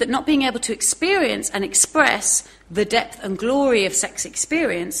believed that not being able to experience and express the depth and glory of sex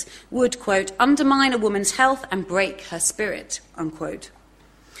experience would, quote, undermine a woman's health and break her spirit, unquote.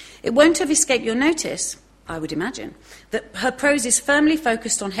 It won't have escaped your notice, I would imagine, that her prose is firmly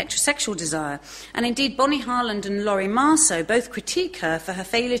focused on heterosexual desire, and indeed Bonnie Harland and Laurie Marceau both critique her for her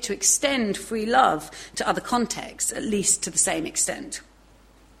failure to extend free love to other contexts, at least to the same extent.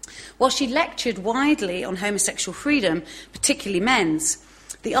 While she lectured widely on homosexual freedom, particularly men's,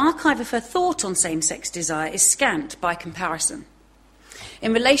 the archive of her thought on same-sex desire is scant by comparison.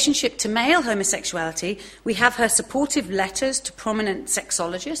 In relationship to male homosexuality, we have her supportive letters to prominent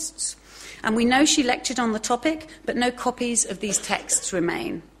sexologists, and we know she lectured on the topic, but no copies of these texts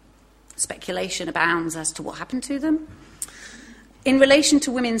remain. Speculation abounds as to what happened to them. In relation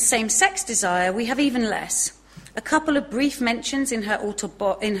to women's same-sex desire, we have even less. A couple of brief mentions in her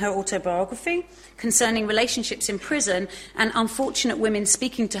autobiography concerning relationships in prison and unfortunate women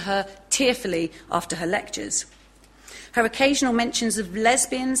speaking to her tearfully after her lectures. Her occasional mentions of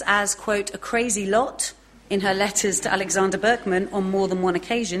lesbians as, quote, a crazy lot in her letters to Alexander Berkman on more than one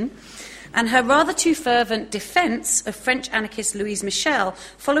occasion, and her rather too fervent defence of French anarchist Louise Michel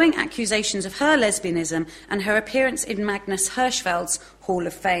following accusations of her lesbianism and her appearance in Magnus Hirschfeld's Hall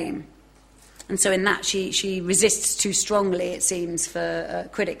of Fame. And so in that, she resists too strongly, it seems, for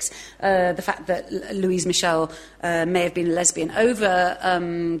critics, the fact that Louise Michel may have been a lesbian.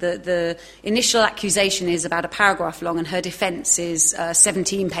 The initial accusation is about a paragraph long, and her defence is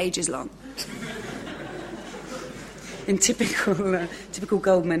 17 pages long. In typical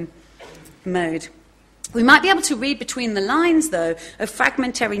Goldman mode. We might be able to read between the lines, though, of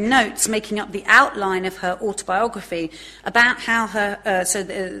fragmentary notes making up the outline of her autobiography about how her...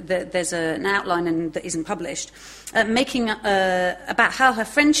 there's an outline that isn't published, about how her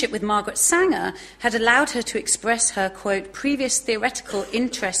friendship with Margaret Sanger had allowed her to express her, quote, previous theoretical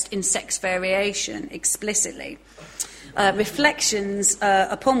interest in sex variation explicitly. Reflections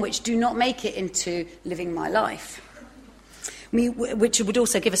upon which do not make it into Living My Life. Which would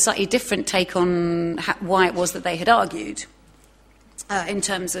also give a slightly different take on why it was that they had argued in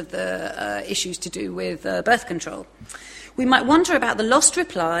terms of the issues to do with birth control. We might wonder about the lost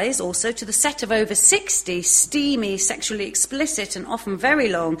replies also to the set of over 60 steamy, sexually explicit and often very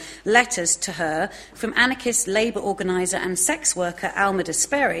long letters to her from anarchist labour organiser and sex worker Alma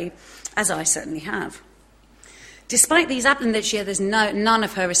Desperi, as I certainly have. Despite these none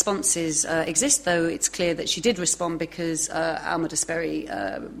of her responses exist, though it's clear that she did respond because Alma Desperi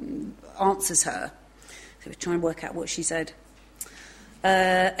answers her. So we're trying to work out what she said.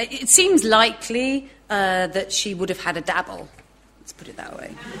 It seems likely that she would have had a dabble. Let's put it that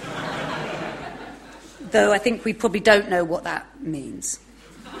way. Though I think we probably don't know what that means.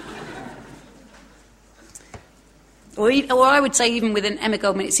 Or I would say even with an Emma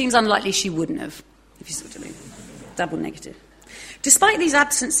Goldman, it seems unlikely she wouldn't have, if you see what I mean. Double negative. Despite these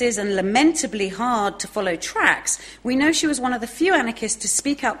absences and lamentably hard-to-follow tracks, we know she was one of the few anarchists to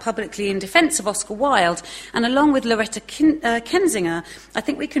speak out publicly in defence of Oscar Wilde, and along with Loretta Kensinger, I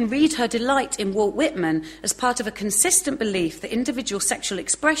think we can read her delight in Walt Whitman as part of a consistent belief that individual sexual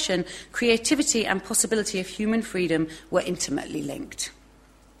expression, creativity and possibility of human freedom were intimately linked.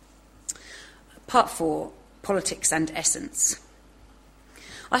 Part 4, Politics and Essence.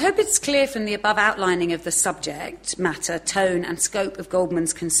 I hope it's clear from the above outlining of the subject, matter, tone and scope of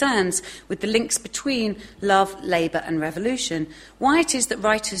Goldman's concerns with the links between love, labour and revolution, why it is that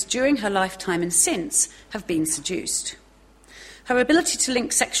writers during her lifetime and since have been seduced. Her ability to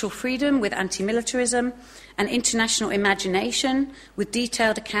link sexual freedom with anti-militarism, an international imagination with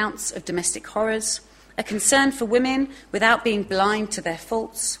detailed accounts of domestic horrors, a concern for women without being blind to their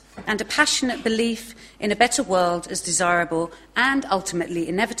faults, and a passionate belief in a better world as desirable and ultimately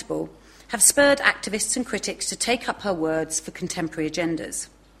inevitable, have spurred activists and critics to take up her words for contemporary agendas.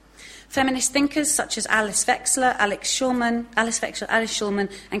 Feminist thinkers such as Alice Wechsler, Alice Schulman,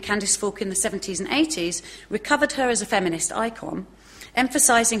 and Candice Falk in the 70s and 80s recovered her as a feminist icon,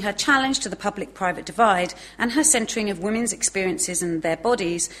 emphasising her challenge to the public-private divide and her centering of women's experiences and their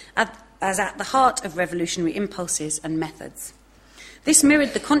bodies as at the heart of revolutionary impulses and methods. This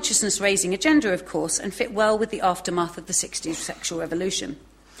mirrored the consciousness-raising agenda, of course, and fit well with the aftermath of the 60s sexual revolution.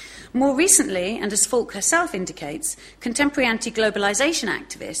 More recently, and as Falk herself indicates, contemporary anti-globalisation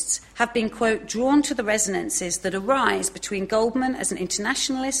activists have been, quote, drawn to the resonances that arise between Goldman as an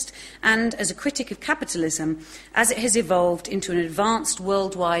internationalist and as a critic of capitalism as it has evolved into an advanced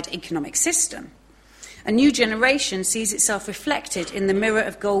worldwide economic system. A new generation sees itself reflected in the mirror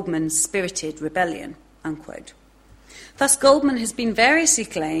of Goldman's spirited rebellion, unquote. Thus, Goldman has been variously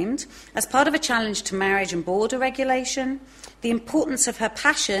claimed as part of a challenge to marriage and border regulation, the importance of her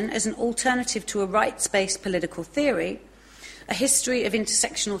passion as an alternative to a rights-based political theory, a history of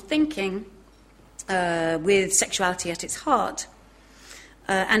intersectional thinking with sexuality at its heart,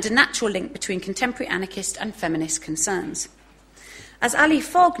 and a natural link between contemporary anarchist and feminist concerns. As Ali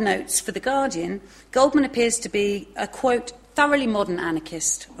Fogg notes for The Guardian, Goldman appears to be a, quote, thoroughly modern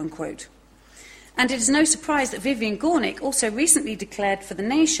anarchist, unquote. And it is no surprise that Vivian Gornick also recently declared for The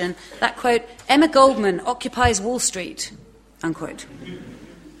Nation that, quote, Emma Goldman occupies Wall Street, unquote.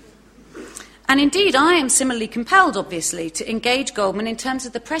 And indeed, I am similarly compelled, obviously, to engage Goldman in terms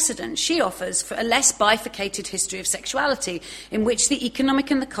of the precedent she offers for a less bifurcated history of sexuality, in which the economic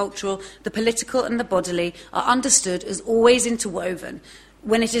and the cultural, the political and the bodily are understood as always interwoven,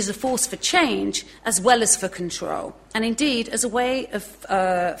 when it is a force for change as well as for control, and indeed as a way of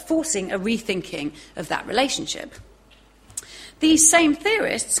forcing a rethinking of that relationship. These same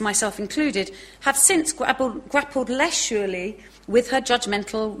theorists, myself included, have since grappled less surely with her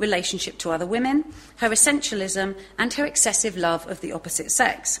judgmental relationship to other women, her essentialism, and her excessive love of the opposite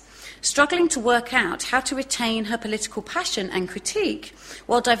sex, struggling to work out how to retain her political passion and critique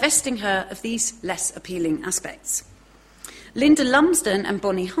while divesting her of these less appealing aspects. Linda Lumsden and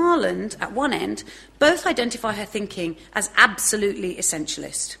Bonnie Harland, at one end, both identify her thinking as absolutely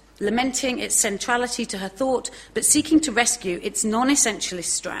essentialist, lamenting its centrality to her thought, but seeking to rescue its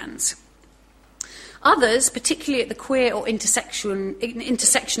non-essentialist strands. Others, particularly at the queer or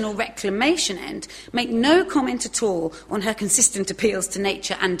intersectional reclamation end, make no comment at all on her consistent appeals to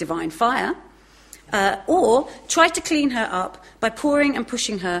nature and divine fire, or try to clean her up by pouring and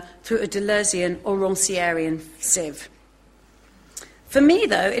pushing her through a Deleuzian or Rancièrean sieve. For me,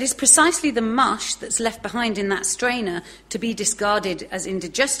 though, it is precisely the mush that's left behind in that strainer to be discarded as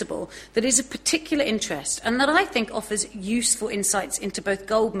indigestible that is of particular interest, and that I think offers useful insights into both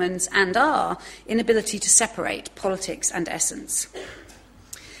Goldman's and our inability to separate politics and essence.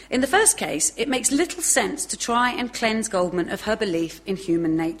 In the first case, it makes little sense to try and cleanse Goldman of her belief in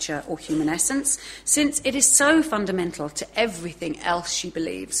human nature or human essence, since it is so fundamental to everything else she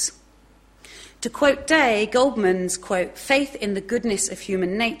believes. To quote Day, Goldman's, quote, faith in the goodness of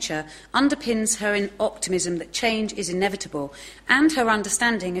human nature underpins her optimism that change is inevitable and her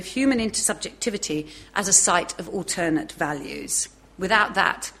understanding of human intersubjectivity as a site of alternate values. Without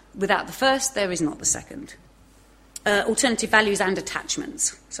the first, there is not the second. Alternative values and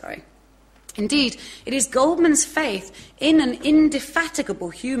attachments, Indeed, it is Goldman's faith in an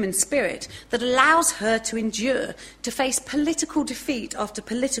indefatigable human spirit that allows her to endure, to face political defeat after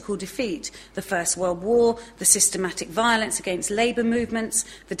political defeat, the First World War, the systematic violence against labour movements,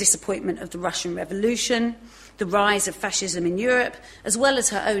 the disappointment of the Russian Revolution, the rise of fascism in Europe, as well as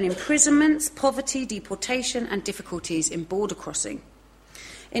her own imprisonments, poverty, deportation, and difficulties in border crossing.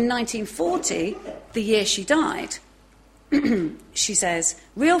 In 1940, the year she died, she says,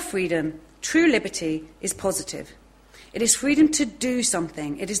 real freedom, true liberty is positive. It is freedom to do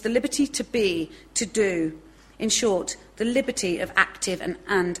something. It is the liberty to be, to do. In short, the liberty of active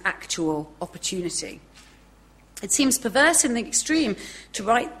and actual opportunity. It seems perverse in the extreme to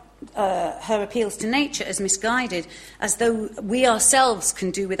write her appeals to nature as misguided, as though we ourselves can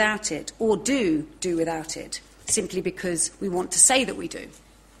do without it, or do without it, simply because we want to say that we do.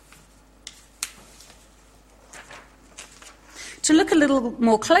 To look a little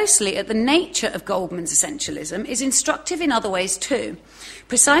more closely at the nature of Goldman's essentialism is instructive in other ways too,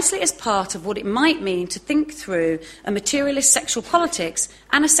 precisely as part of what it might mean to think through a materialist sexual politics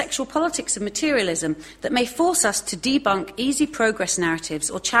and a sexual politics of materialism that may force us to debunk easy progress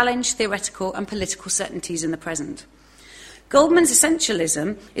narratives or challenge theoretical and political certainties in the present. Goldman's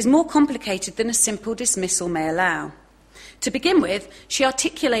essentialism is more complicated than a simple dismissal may allow. To begin with, she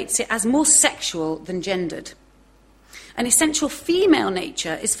articulates it as more sexual than gendered. An essential female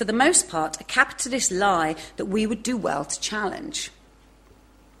nature is, for the most part, a capitalist lie that we would do well to challenge.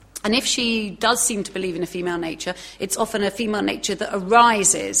 And if she does seem to believe in a female nature, it's often a female nature that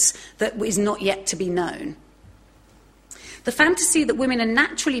arises, that is not yet to be known. The fantasy that women are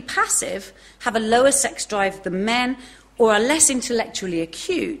naturally passive, have a lower sex drive than men, or are less intellectually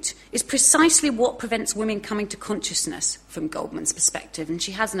acute, is precisely what prevents women coming to consciousness from Goldman's perspective, and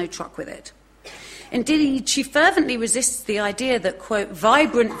she has no truck with it. Indeed, she fervently resists the idea that, quote,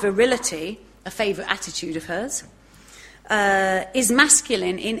 vibrant virility, a favourite attitude of hers, is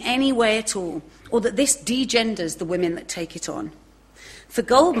masculine in any way at all, or that this degenders the women that take it on. For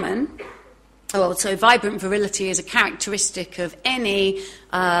Goldman, so vibrant virility is a characteristic of any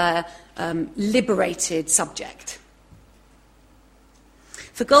liberated subject.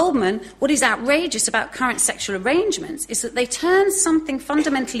 For Goldman, what is outrageous about current sexual arrangements is that they turn something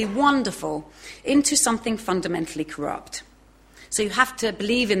fundamentally wonderful into something fundamentally corrupt. So you have to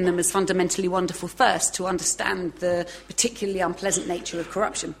believe in them as fundamentally wonderful first to understand the particularly unpleasant nature of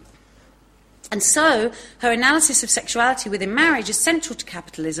corruption. And so her analysis of sexuality within marriage as central to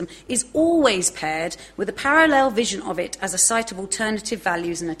capitalism is always paired with a parallel vision of it as a site of alternative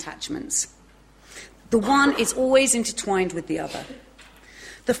values and attachments. The one is always intertwined with the other.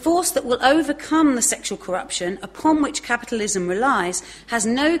 The force that will overcome the sexual corruption upon which capitalism relies has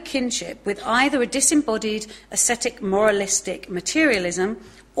no kinship with either a disembodied, ascetic, moralistic materialism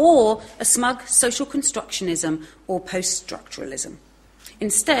or a smug social constructionism or post-structuralism.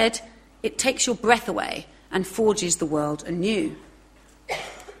 Instead, it takes your breath away and forges the world anew.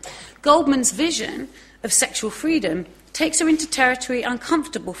 Goldman's vision of sexual freedom takes her into territory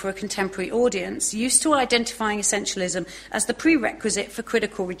uncomfortable for a contemporary audience, used to identifying essentialism as the prerequisite for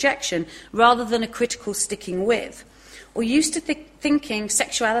critical rejection rather than a critical sticking with, or used to thinking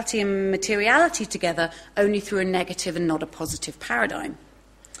sexuality and materiality together only through a negative and not a positive paradigm.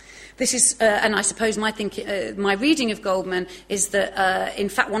 This is, and I suppose my reading of Goldman is that, in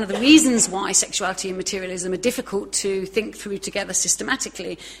fact, one of the reasons why sexuality and materialism are difficult to think through together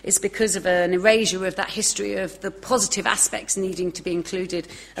systematically is because of an erasure of that history of the positive aspects needing to be included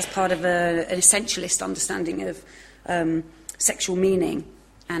as part of an essentialist understanding of sexual meaning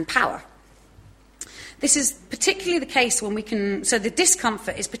and power. This is particularly the case when we can... So the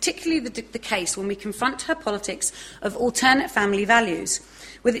discomfort is particularly the case when we confront her politics of alternate family values,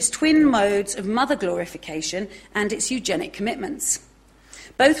 with its twin modes of mother glorification and its eugenic commitments.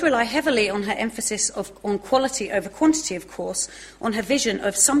 Both rely heavily on her emphasis on quality over quantity, of course, on her vision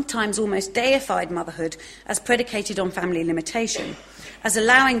of sometimes almost deified motherhood as predicated on family limitation, as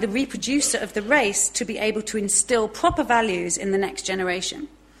allowing the reproducer of the race to be able to instill proper values in the next generation.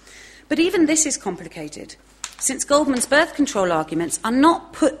 But even this is complicated, since Goldman's birth control arguments are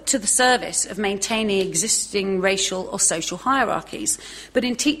not put to the service of maintaining existing racial or social hierarchies, but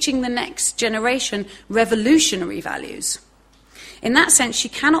in teaching the next generation revolutionary values. In that sense, she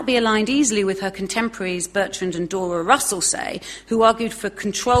cannot be aligned easily with her contemporaries Bertrand and Dora Russell, say, who argued for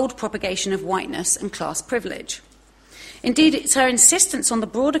controlled propagation of whiteness and class privilege. Indeed, it's her insistence on the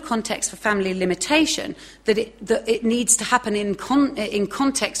broader context for family limitation that it needs to happen in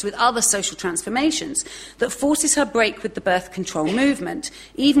context with other social transformations that forces her break with the birth control movement,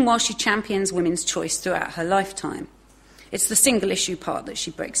 even while she champions women's choice throughout her lifetime. It's the single issue part that she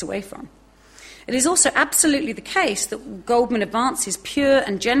breaks away from. It is also absolutely the case that Goldman advances pure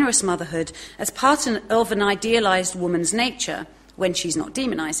and generous motherhood as part of an idealised woman's nature, when she's not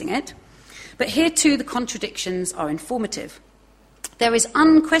demonising it. But here, too, the contradictions are informative. There is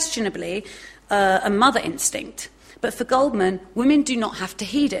unquestionably a mother instinct, but for Goldman, women do not have to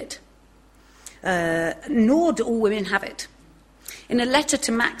heed it, nor do all women have it. In a letter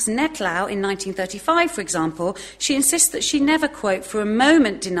to Max Nettlau in 1935, for example, she insists that she never, quote, for a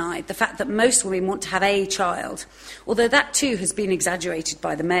moment denied the fact that most women want to have a child, although that, too, has been exaggerated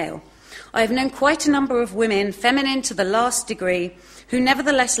by the male. I have known quite a number of women, feminine to the last degree, who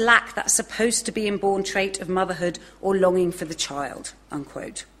nevertheless lack that supposed-to-be inborn trait of motherhood or longing for the child,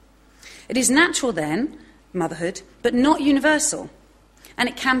 unquote. It is natural, then, motherhood, but not universal, and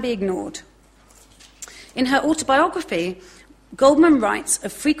it can be ignored. In her autobiography, Goldman writes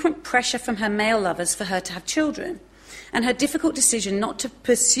of frequent pressure from her male lovers for her to have children, and her difficult decision not to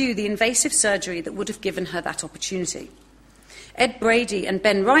pursue the invasive surgery that would have given her that opportunity. Ed Brady and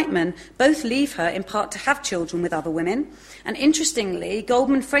Ben Reitman both leave her in part to have children with other women, and interestingly,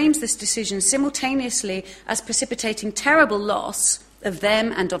 Goldman frames this decision simultaneously as precipitating terrible loss of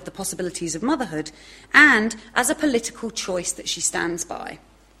them and of the possibilities of motherhood, and as a political choice that she stands by.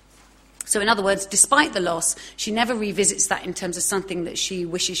 So in other words, despite the loss, she never revisits that in terms of something that she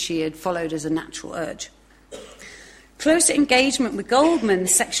wishes she had followed as a natural urge. Closer engagement with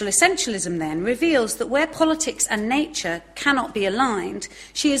Goldman's sexual essentialism, then, reveals that where politics and nature cannot be aligned,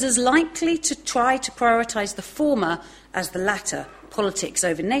 she is as likely to try to prioritise the former as the latter, politics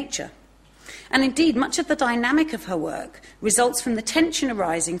over nature. And indeed, much of the dynamic of her work results from the tension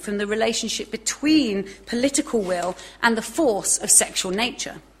arising from the relationship between political will and the force of sexual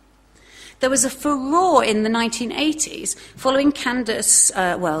nature. There was a furore in the 1980s following Candace,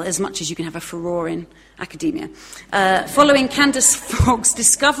 as much as you can have a furore in academia, following Candace Fogg's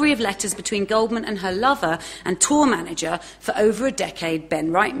discovery of letters between Goldman and her lover and tour manager for over a decade,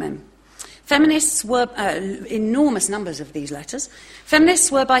 Ben Reitman. Feminists were, enormous numbers of these letters,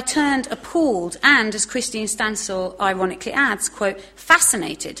 feminists were by turn appalled and, as Christine Stansel ironically adds, quote,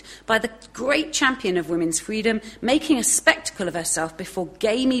 fascinated by the great champion of women's freedom making a spectacle of herself before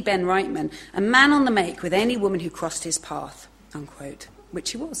gamey Ben Reitman, a man on the make with any woman who crossed his path, unquote,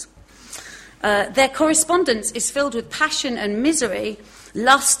 which he was. Their correspondence is filled with passion and misery,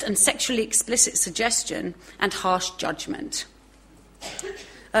 lust and sexually explicit suggestion, and harsh judgment.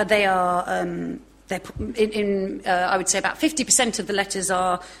 I would say about 50% of the letters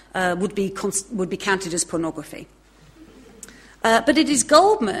would be counted as pornography. But it is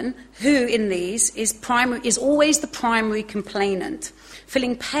Goldman who, in these, is always the primary complainant,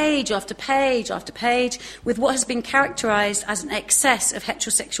 filling page after page after page with what has been characterised as an excess of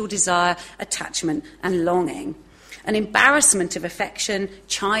heterosexual desire, attachment and longing, an embarrassment of affection,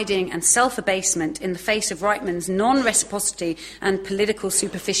 chiding and self-abasement in the face of Reitman's non-reciprocity and political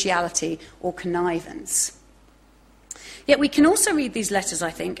superficiality or connivance. Yet we can also read these letters,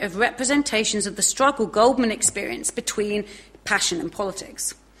 I think, as representations of the struggle Goldman experienced between passion and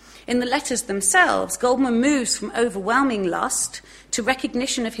politics. In the letters themselves, Goldman moves from overwhelming lust to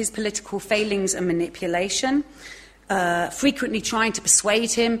recognition of his political failings and manipulation, frequently trying to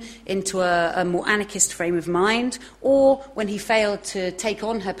persuade him into a more anarchist frame of mind, or when he failed to take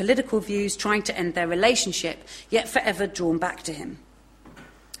on her political views, trying to end their relationship, yet forever drawn back to him.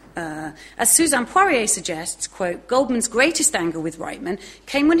 As Suzanne Poirier suggests, quote, Goldman's greatest anger with Reitman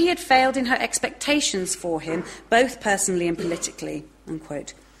came when he had failed in her expectations for him, both personally and politically,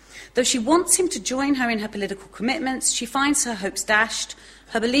 unquote. Though she wants him to join her in her political commitments, she finds her hopes dashed,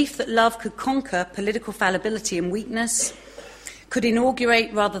 her belief that love could conquer political fallibility and weakness, could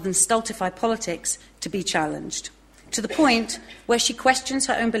inaugurate rather than stultify politics, to be challenged, to the point where she questions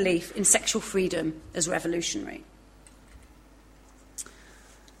her own belief in sexual freedom as revolutionary.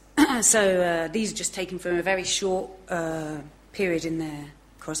 So these are just taken from a very short period in their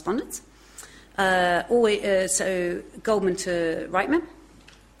correspondence. So Goldman to Reitman.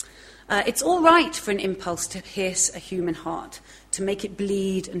 It's all right for an impulse to pierce a human heart, to make it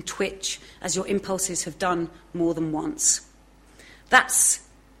bleed and twitch, as your impulses have done more than once. That's...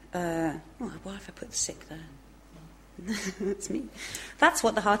 why have I put the sick there? That's me. That's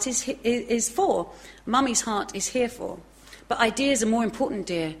what the heart is for. Mummy's heart is here for. But ideas are more important,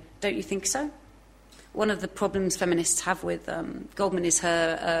 dear. Don't you think so? One of the problems feminists have with Goldman is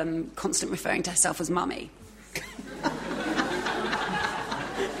her constant referring to herself as mummy.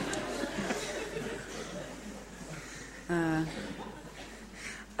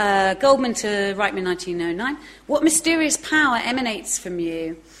 Goldman to Reitman, 1909. What mysterious power emanates from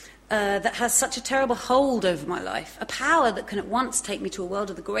you that has such a terrible hold over my life? A power that can at once take me to a world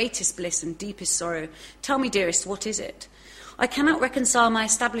of the greatest bliss and deepest sorrow. Tell me, dearest, what is it? I cannot reconcile my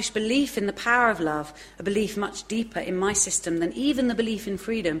established belief in the power of love, a belief much deeper in my system than even the belief in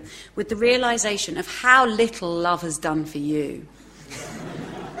freedom, with the realization of how little love has done for you.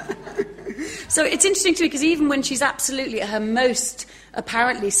 So it's interesting to me because even when she's absolutely at her most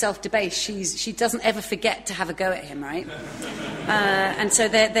apparently self-debased, she doesn't ever forget to have a go at him, right? And so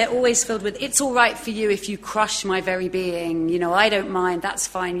they're always filled with, it's all right for you if you crush my very being, you know, I don't mind, that's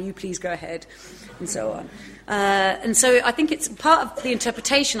fine, you please go ahead, and so on. And so I think it's part of the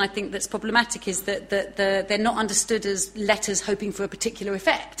interpretation, I think, that's problematic is that they're not understood as letters hoping for a particular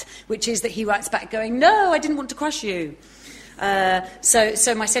effect, which is that he writes back going, no, I didn't want to crush you.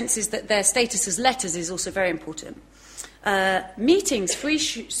 So my sense is that their status as letters is also very important. Meetings, free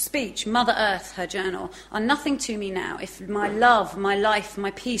speech, Mother Earth, her journal, are nothing to me now if my love, my life,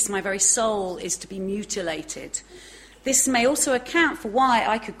 my peace, my very soul is to be mutilated. This may also account for why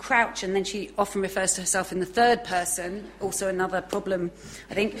I could crouch, and then she often refers to herself in the third person, also another problem,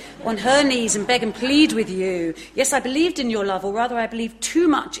 I think, on her knees and beg and plead with you. Yes, I believed in your love, or rather I believed too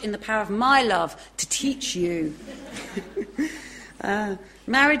much in the power of my love to teach you.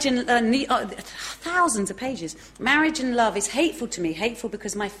 Marriage and thousands of pages. Marriage and love is hateful to me, hateful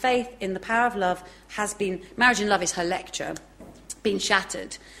because my faith in the power of love has been, marriage and love is her lecture, been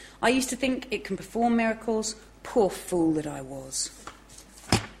shattered. I used to think it can perform miracles. Poor fool that I was.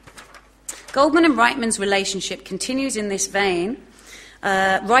 Goldman and Reitman's relationship continues in this vein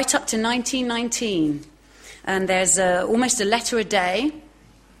right up to 1919. And there's almost a letter a day.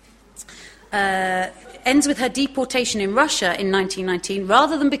 Ends with her deportation in Russia in 1919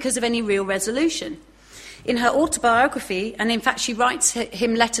 rather than because of any real resolution. In her autobiography, and in fact she writes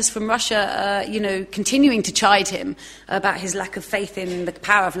him letters from Russia, continuing to chide him about his lack of faith in the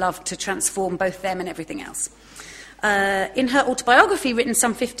power of love to transform both them and everything else. In her autobiography, written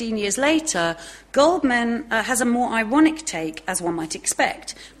some 15 years later, Goldman has a more ironic take, as one might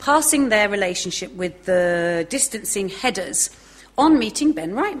expect, passing their relationship with the distancing headers on meeting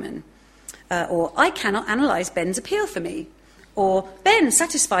Ben Reitman. Or, I cannot analyse Ben's appeal for me. Or, Ben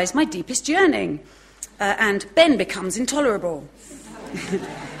satisfies my deepest yearning. And Ben becomes intolerable.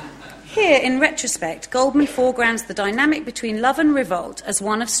 Here, in retrospect, Goldman foregrounds the dynamic between love and revolt as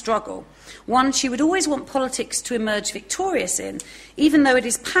one of struggle, one she would always want politics to emerge victorious in, even though it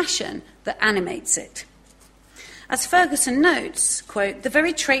is passion that animates it. As Ferguson notes, quote, the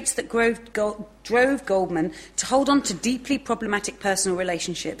very traits that drove Goldman to hold on to deeply problematic personal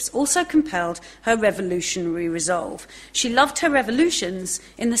relationships also compelled her revolutionary resolve. She loved her revolutions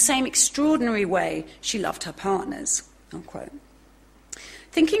in the same extraordinary way she loved her partners, unquote.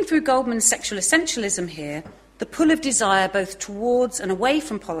 Thinking through Goldman's sexual essentialism here, the pull of desire both towards and away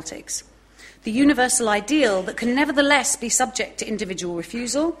from politics, the universal ideal that can nevertheless be subject to individual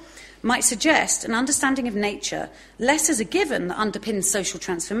refusal, might suggest an understanding of nature less as a given that underpins social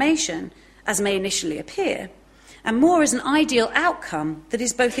transformation, as may initially appear, and more as an ideal outcome that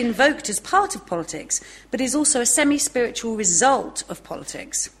is both invoked as part of politics, but is also a semi-spiritual result of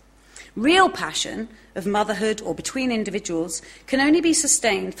politics. Real passion of motherhood or between individuals can only be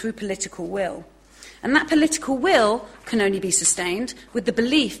sustained through political will. And that political will can only be sustained with the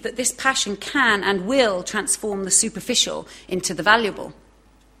belief that this passion can and will transform the superficial into the valuable.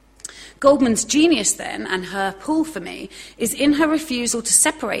 Goldman's genius, then, and her pull for me, is in her refusal to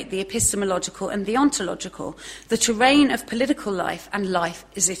separate the epistemological and the ontological, the terrain of political life and life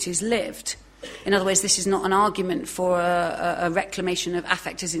as it is lived. In other words, this is not an argument for a reclamation of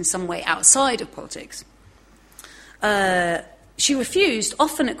affect as in some way outside of politics. She refused,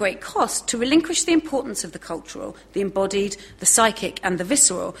 often at great cost, to relinquish the importance of the cultural, the embodied, the psychic and the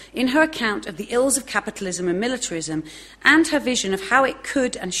visceral in her account of the ills of capitalism and militarism and her vision of how it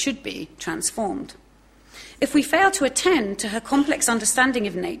could and should be transformed. If we fail to attend to her complex understanding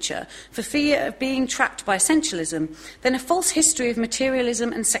of nature for fear of being trapped by essentialism, then a false history of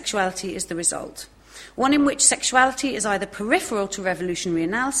materialism and sexuality is the result. One in which sexuality is either peripheral to revolutionary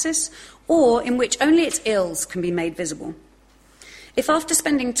analysis or in which only its ills can be made visible. If after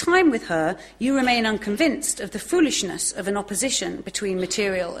spending time with her you remain unconvinced of the foolishness of an opposition between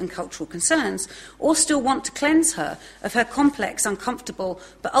material and cultural concerns, or still want to cleanse her of her complex, uncomfortable,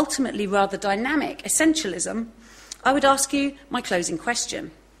 but ultimately rather dynamic essentialism, I would ask you my closing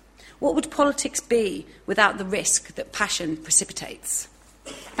question. What would politics be without the risk that passion precipitates?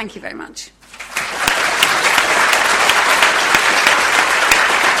 Thank you very much.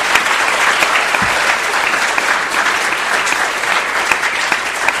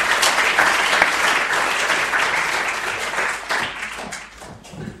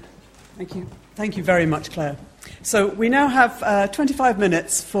 Thank you very much, Claire. So we now have 25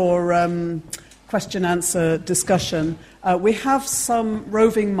 minutes for question-answer discussion. We have some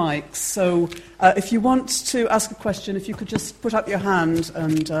roving mics, so if you want to ask a question, if you could just put up your hand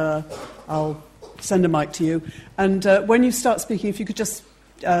and I'll send a mic to you. And when you start speaking, if you could just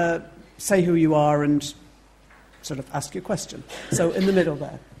say who you are and sort of ask your question. So in the middle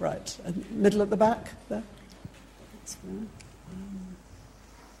there, right. Middle at the back there. That's fine.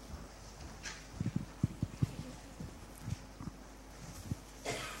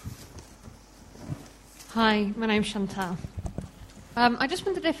 Hi, my name's Chantal. I just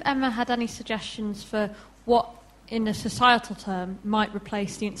wondered if Emma had any suggestions for what, in a societal term, might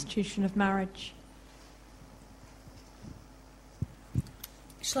replace the institution of marriage.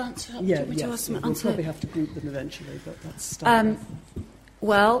 Shall I answer? Yeah, yes. We'll probably have to group them eventually, but let's start.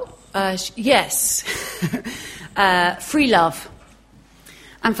 Yes. Free love.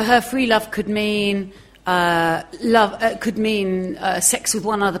 And for her, free love could mean sex with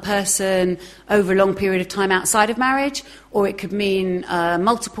one other person over a long period of time outside of marriage, or it could mean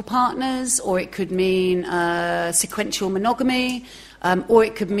multiple partners, or it could mean sequential monogamy, or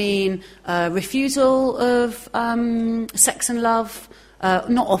it could mean refusal of sex and love.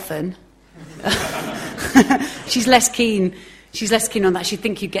 Not often. She's less keen on that. She'd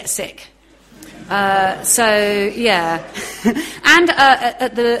think you'd get sick. Yeah. And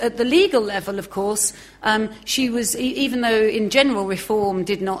at the legal level, of course, she was, even though in general reform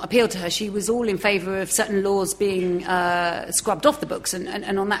did not appeal to her, she was all in favour of certain laws being scrubbed off the books,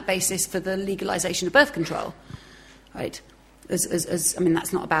 and on that basis for the legalisation of birth control, right? I mean,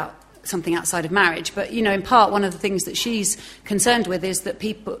 that's not about something outside of marriage, but in part one of the things that she's concerned with is that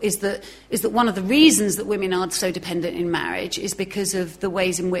one of the reasons that women are so dependent in marriage is because of the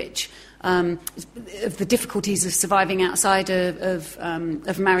ways in which of the difficulties of surviving outside of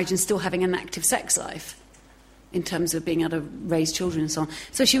marriage and still having an active sex life in terms of being able to raise children and so on.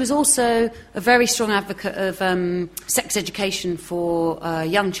 So she was also a very strong advocate of sex education for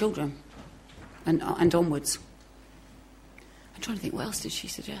young children and onwards. I'm trying to think, what else did she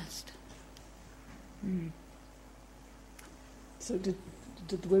suggest? So did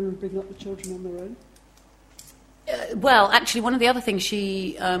the women bring up the children on their own? Well, actually, one of the other things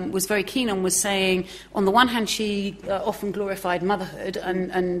she was very keen on was saying, on the one hand, she often glorified motherhood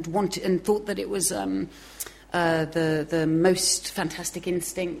and thought that it was the most fantastic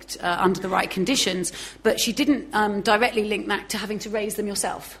instinct under the right conditions, but she didn't directly link that to having to raise them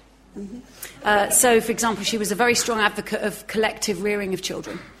yourself. So, for example, she was a very strong advocate of collective rearing of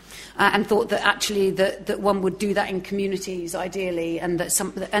children. And thought that actually that one would do that in communities ideally, and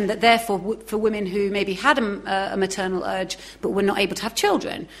that therefore for women who maybe had a maternal urge but were not able to have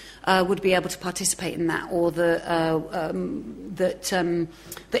children would be able to participate in that, or that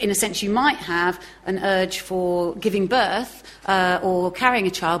in a sense you might have an urge for giving birth or carrying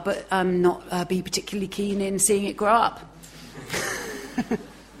a child but not be particularly keen in seeing it grow up.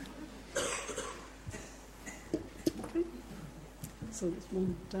 So there's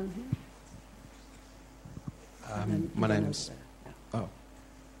one down here. My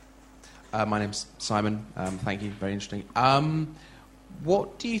name's Simon. Thank you. Very interesting.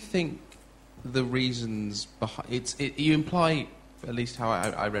 What do you think the reasons behind it? You imply, at least how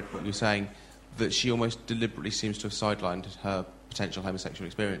I read what you were saying, that she almost deliberately seems to have sidelined her potential homosexual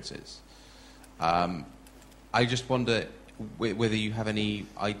experiences. I just wonder whether you have any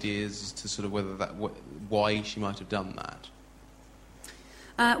ideas as to sort of why she might have done that.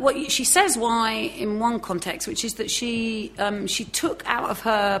 She says why in one context, which is that she took out of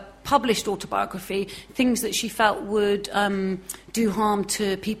her published autobiography things that she felt would do harm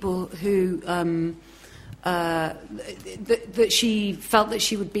to people who that she felt that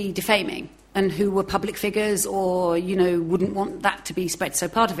she would be defaming, and who were public figures, or wouldn't want that to be spread. So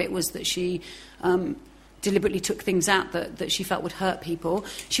part of it was that she deliberately took things out that she felt would hurt people.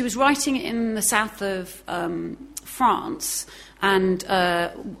 She was writing in the south of France. And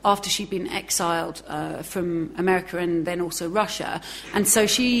after she'd been exiled from America and then also Russia. And so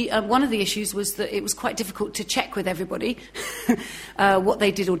one of the issues was that it was quite difficult to check with everybody what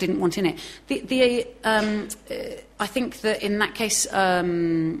they did or didn't want in it. I think that in that case,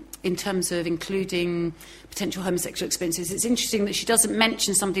 in terms of including potential homosexual experiences, it's interesting that she doesn't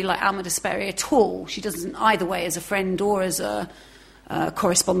mention somebody like Alma Desperi at all. She doesn't either way as a friend or as a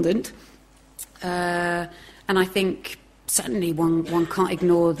correspondent. And I think certainly one can't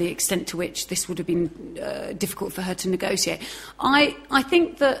ignore the extent to which this would have been difficult for her to negotiate. I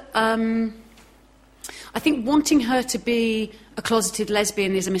think that I think wanting her to be a closeted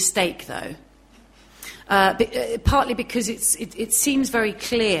lesbian is a mistake, though. Partly because it seems very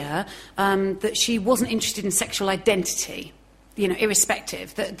clear that she wasn't interested in sexual identity.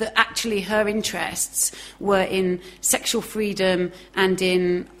 Irrespective, that actually her interests were in sexual freedom and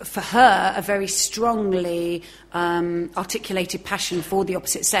in, for her, a very strongly articulated passion for the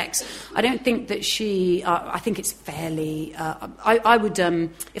opposite sex. I don't think that I think it's fairly. I would,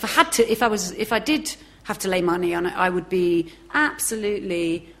 if I did have to lay money on it, I would be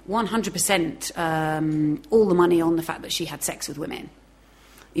absolutely 100% all the money on the fact that she had sex with women.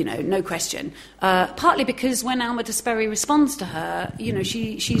 No question. Partly because when Alma Desperi responds to her,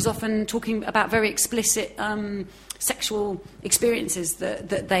 she's often talking about very explicit sexual experiences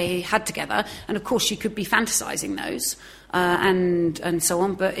that they had together, and of course she could be fantasizing those and so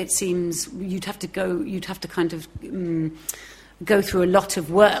on. But it seems you'd have to kind of go through a lot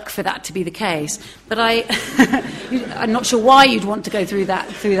of work for that to be the case. But I'm not sure why you'd want to go through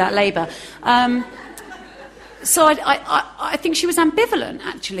that labour. So I think she was ambivalent,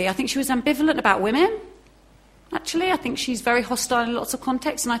 actually. I think she was ambivalent about women, actually. I think she's very hostile in lots of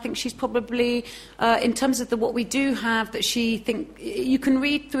contexts, and I think she's probably, in terms of what we do have, that you can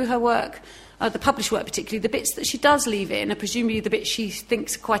read through her work, the published work particularly, the bits that she does leave in are presumably the bits she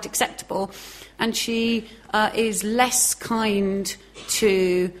thinks are quite acceptable, and she is less kind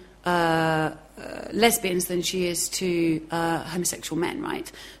to lesbians than she is to homosexual men,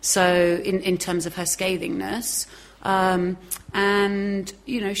 right? So in terms of her scathingness, and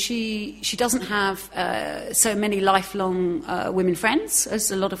she doesn't have so many lifelong women friends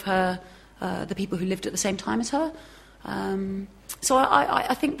as a lot of her the people who lived at the same time as her. So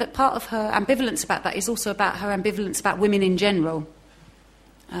I think that part of her ambivalence about that is also about her ambivalence about women in general.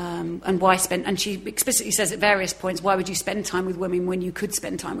 And why spend? And she explicitly says at various points, why would you spend time with women when you could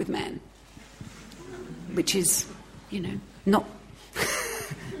spend time with men? Which is, not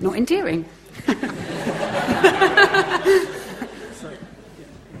endearing.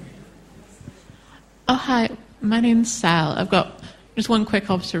 Oh, hi. My name's Sal. I've got just one quick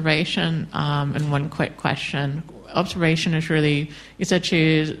observation and one quick question. Observation is really, you said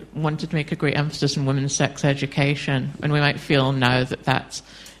she wanted to make a great emphasis on women's sex education, and we might feel now that that's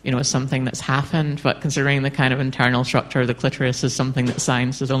as something that's happened, but considering the kind of internal structure of the clitoris is something that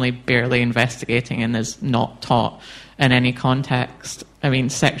science is only barely investigating and is not taught in any context. I mean,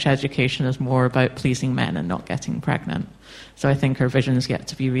 sex education is more about pleasing men and not getting pregnant. So I think her vision's yet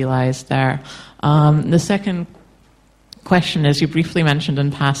to be realised there. The second question is, you briefly mentioned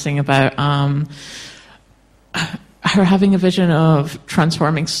in passing about her having a vision of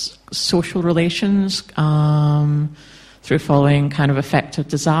transforming social relations through following kind of affective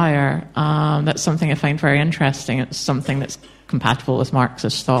desire. That's something I find very interesting. It's something that's compatible with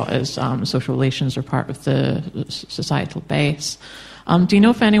Marxist thought, as social relations are part of the societal base. Do you know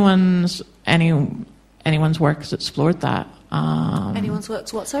if anyone's work has explored that? Anyone's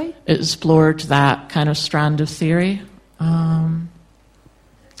work's what, sorry? Explored that kind of strand of theory.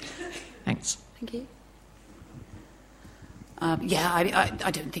 Thanks. Thank you.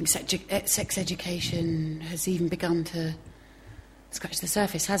 I don't think sex education has even begun to scratch the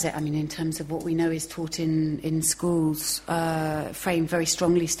surface, has it? I mean, in terms of what we know is taught in schools, framed very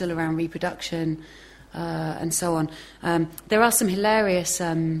strongly still around reproduction and so on. There are some hilarious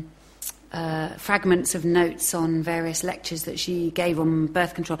fragments of notes on various lectures that she gave on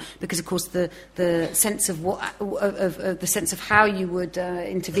birth control, because, of course, the sense of the sense of how you would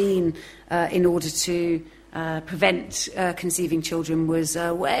intervene in order to prevent conceiving children was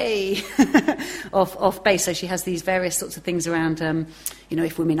way off base. So she has these various sorts of things around,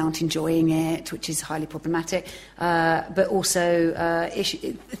 if women aren't enjoying it, which is highly problematic, but also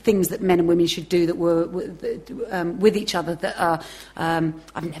things that men and women should do that were with each other that are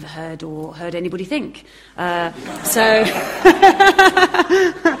I've never heard anybody think.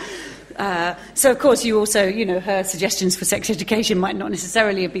 So, of course, you also, her suggestions for sex education might not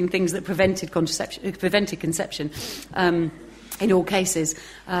necessarily have been things that prevented conception in all cases.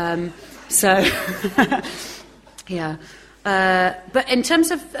 Yeah. But in terms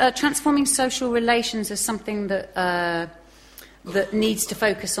of transforming social relations as something that needs to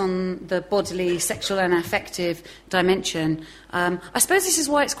focus on the bodily, sexual and affective dimension, I suppose this is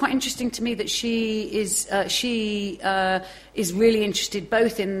why it's quite interesting to me that she is really interested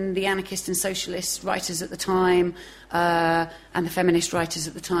both in the anarchist and socialist writers at the time and the feminist writers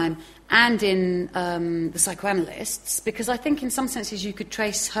at the time, and in the psychoanalysts, because I think in some senses you could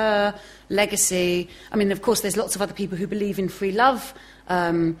trace her legacy. I mean, of course, there's lots of other people who believe in free love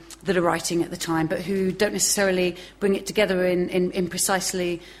that are writing at the time, but who don't necessarily bring it together in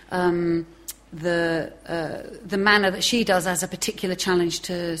precisely the manner that she does as a particular challenge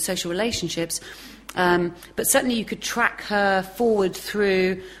to social relationships. But certainly you could track her forward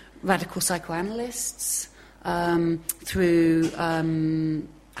through radical psychoanalysts, through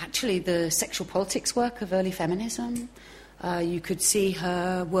actually the sexual politics work of early feminism. You could see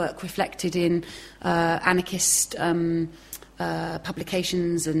her work reflected in anarchist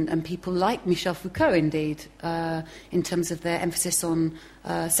publications and people like Michel Foucault, indeed, in terms of their emphasis on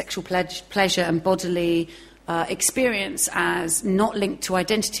sexual pleasure and bodily experience as not linked to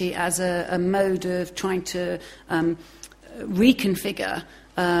identity, as a mode of trying to reconfigure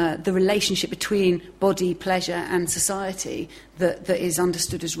the relationship between body, pleasure and society that is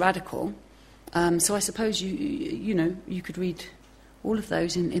understood as radical. So I suppose you could read all of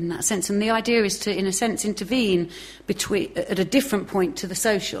those in that sense. And the idea is to, in a sense, intervene at a different point to the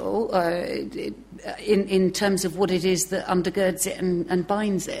social in terms of what it is that undergirds it and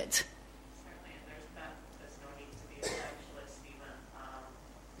binds it. Certainly, there's no need to be a sexualist even.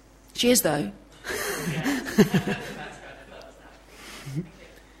 She is, though. Yeah.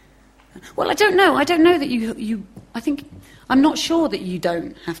 Well, I don't know. I don't know that you I think... I'm not sure that you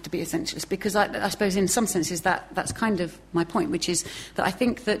don't have to be essentialist, because I suppose in some senses that's kind of my point, which is that I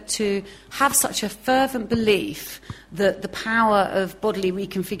think that to have such a fervent belief that the power of bodily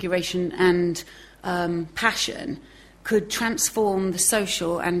reconfiguration and passion could transform the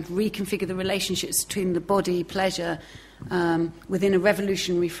social and reconfigure the relationships between the body, pleasure, within a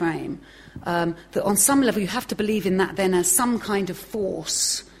revolutionary frame, that on some level you have to believe in that then as some kind of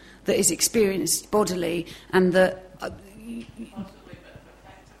force that is experienced bodily, and that... Possibly, but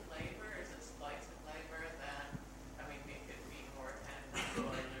effective labour is exploitative labour, then we could be more kind of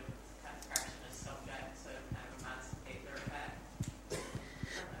transgressionist subjects to kind of emancipate their effect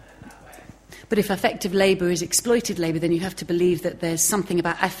in that way. But if effective labour is exploited labour, then you have to believe that there's something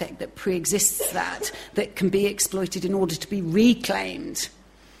about affect that pre-exists that can be exploited in order to be reclaimed.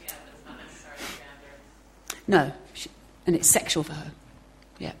 Yeah, but it's not necessarily No, gender. and it's sexual for her.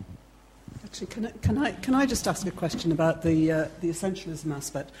 Yeah. Actually, can I just ask a question about the essentialism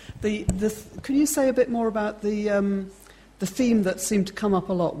aspect? Can you say a bit more about the theme that seemed to come up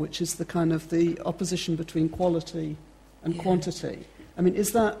a lot, which is the kind of the opposition between quality and quantity? I mean,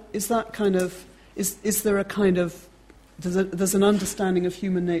 is that kind of, is there a kind of, there's an understanding of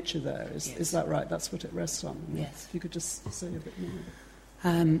human nature there, is that right? That's what it rests on? I mean, yes. If you could just say a bit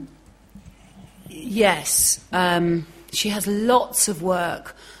more. Yes. She has lots of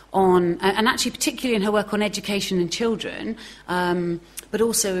work on, and actually particularly in her work on education and children, but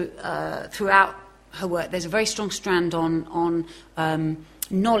also throughout her work, there's a very strong strand on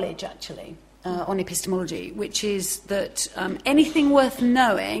knowledge, actually, on epistemology, which is that anything worth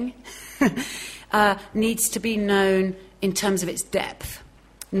knowing needs to be known in terms of its depth,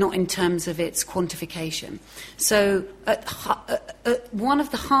 not in terms of its quantification. So one of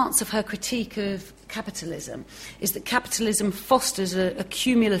the hearts of her critique of capitalism is that capitalism fosters a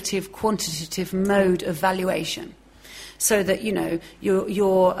cumulative, quantitative mode of valuation. So that, you know,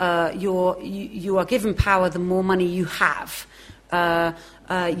 you are given power the more money you have.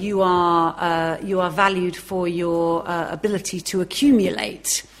 You are valued for your ability to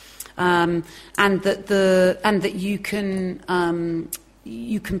accumulate, and that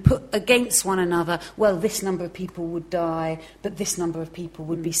you can put against one another, well, this number of people would die, but this number of people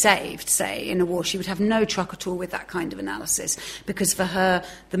would be saved, say, in a war. She would have no truck at all with that kind of analysis, because for her,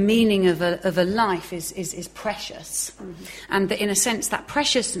 the meaning of a life is precious. Mm-hmm. And that, in a sense, that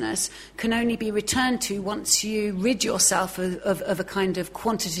preciousness can only be returned to once you rid yourself of a kind of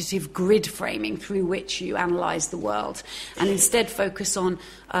quantitative grid framing through which you analyse the world, and instead focus on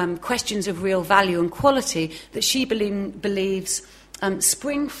questions of real value and quality that she believes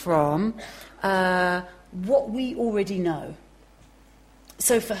spring from what we already know.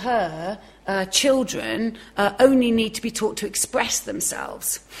 So for her, children only need to be taught to express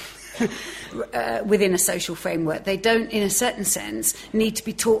themselves within a social framework. They don't, in a certain sense, need to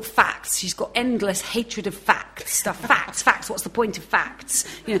be taught facts. She's got endless hatred of facts. Facts. What's the point of facts?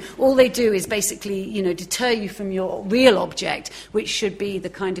 You know, all they do is basically, you know, deter you from your real object, which should be the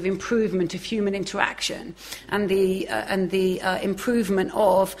kind of improvement of human interaction and the improvement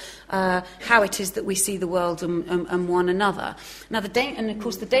of how it is that we see the world and one another. Now, and of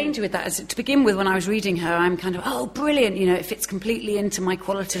course, the danger with that is, to begin with, when I was reading her, I'm kind of, oh, brilliant, you know, it fits completely into my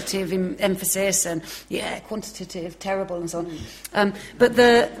qualitative emphasis, and quantitative, terrible, and so on. But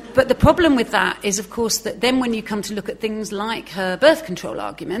the problem with that is, of course, that then when you come to look at things like her birth control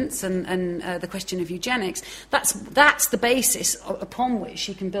arguments and the question of eugenics, that's the basis upon which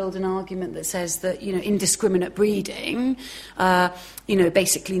she can build an argument that says that, you know, indiscriminate breeding,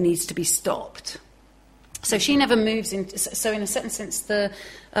 basically needs to be stopped. So she never moves in. So in a certain sense,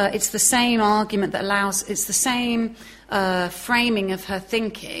 it's the same argument that allows. It's the same framing of her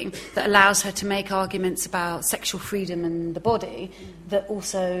thinking that allows her to make arguments about sexual freedom and the body that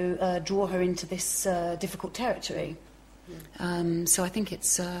also draw her into this difficult territory. So I think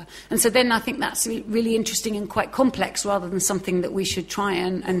it's, and so then I think that's really interesting and quite complex, rather than something that we should try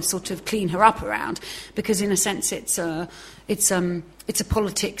and sort of clean her up around, because in a sense it's a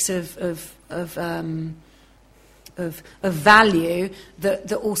politics of value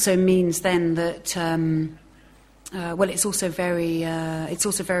that also means then that it's also very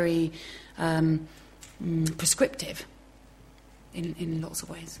prescriptive in lots of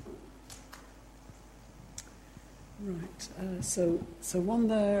ways. Right. So one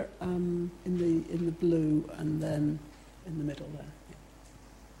there in the blue, and then in the middle there.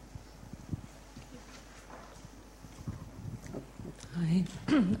 Hi,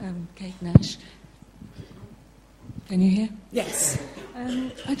 I'm Kate Nash. Can you hear? Yes.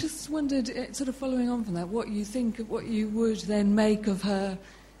 I just wondered, sort of following on from that, what you think, what you would then make of her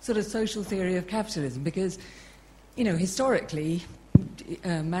sort of social theory of capitalism, because, you know, historically,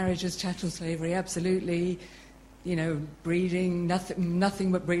 marriage as chattel slavery, absolutely. You know, breeding,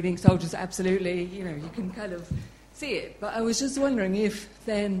 nothing but breeding, soldiers, absolutely. You know, you can kind of see it. But I was just wondering if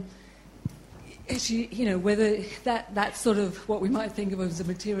then, you know, whether that sort of what we might think of as a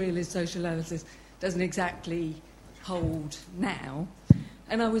materialist social analysis doesn't exactly hold now.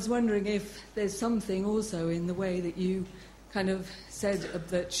 And I was wondering if there's something also in the way that you kind of said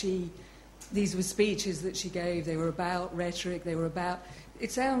that these were speeches that she gave, they were about rhetoric, they were about...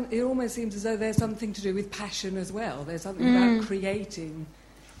 It almost seems as though there's something to do with passion as well. There's something about creating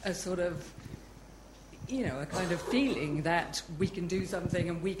a sort of, you know, a kind of feeling that we can do something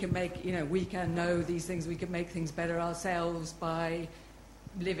and we can make, you know, we can know these things, we can make things better ourselves by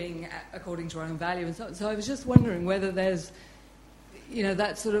living according to our own value and so on. So I was just wondering whether there's, you know,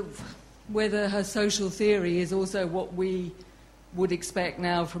 that sort of, whether her social theory is also what we would expect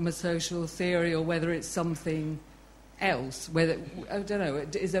now from a social theory, or whether it's something else. Whether, I don't know,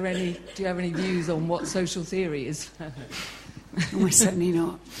 do you have any views on what social theory is? Well, certainly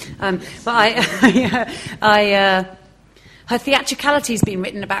not. But Her theatricality has been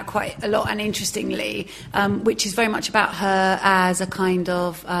written about quite a lot, and interestingly, which is very much about her as a kind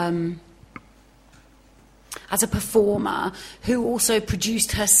of as a performer who also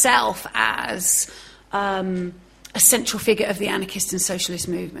produced herself as a central figure of the anarchist and socialist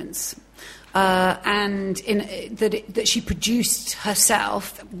movements. And that she produced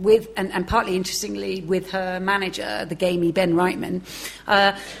herself with, and partly interestingly with her manager, the gamey Ben Reitman,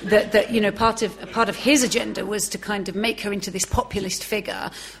 that part of his agenda was to kind of make her into this populist figure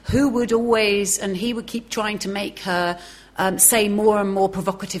who would always, and he would keep trying to make her say more and more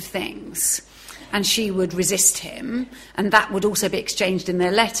provocative things. And she would resist him, and that would also be exchanged in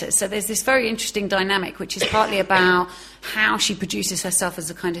their letters. So there's this very interesting dynamic, which is partly about how she produces herself as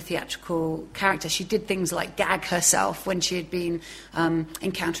a kind of theatrical character. She did things like gag herself when she had been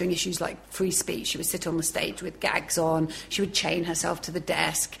encountering issues like free speech. She would sit on the stage with gags on. She would chain herself to the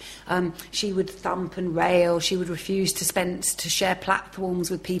desk. She would thump and rail. She would refuse to share platforms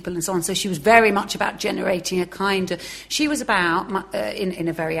with people and so on. So she was very much about generating a kind of... She was about, in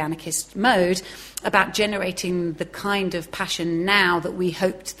a very anarchist mode, about generating the kind of passion now that we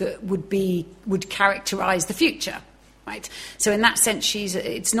hoped that would characterise the future. Right? So in that sense,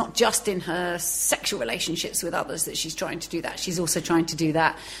 it's not just in her sexual relationships with others that she's trying to do that. She's also trying to do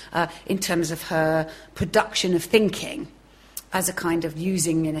that in terms of her production of thinking as a kind of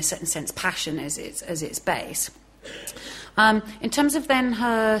using, in a certain sense, passion as its base. In terms of then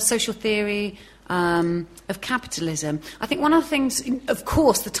her social theory of capitalism, I think one of the things, of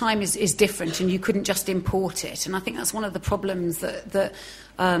course, the time is different and you couldn't just import it. And I think that's one of the problems that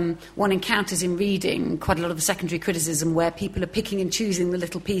one encounters in reading quite a lot of the secondary criticism, where people are picking and choosing the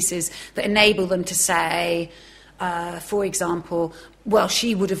little pieces that enable them to say, for example, well,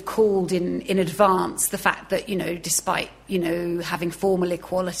 she would have called in advance the fact that, despite, having formal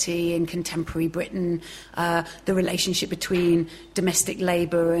equality in contemporary Britain, the relationship between domestic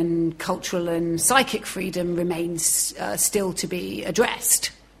labour and cultural and psychic freedom remains still to be addressed.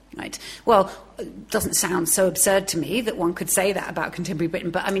 Right. Well, it doesn't sound so absurd to me that one could say that about contemporary Britain,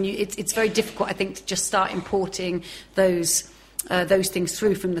 but I mean, it's very difficult, I think, to just start importing those things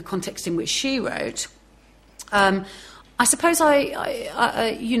through from the context in which she wrote. I suppose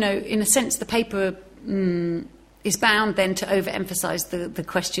in a sense, the paper is bound then to overemphasise the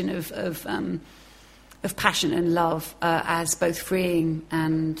question of passion and love as both freeing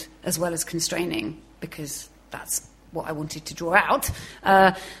and as well as constraining, because that's what I wanted to draw out.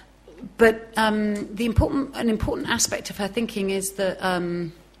 But an important aspect of her thinking is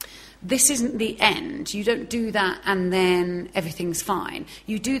that this isn't the end. You don't do that and then everything's fine.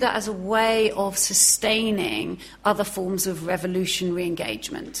 You do that as a way of sustaining other forms of revolutionary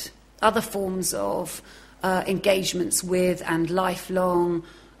engagement, other forms of engagements with and lifelong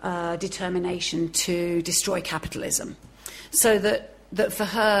determination to destroy capitalism. So that for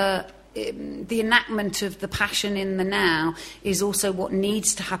her, the enactment of the passion in the now is also what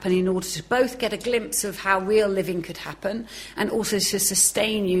needs to happen in order to both get a glimpse of how real living could happen and also to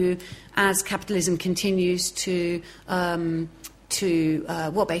sustain you as capitalism continues to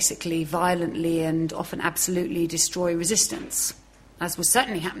basically violently and often absolutely destroy resistance, as was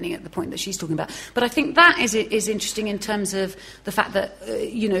certainly happening at the point that she's talking about. But I think that is interesting in terms of the fact that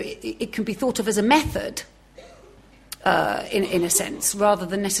it can be thought of as a method. In a sense, rather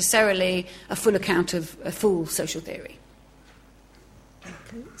than necessarily a full account of a full social theory.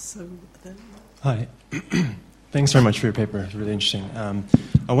 Okay, so then... Hi. Thanks very much for your paper. It's really interesting.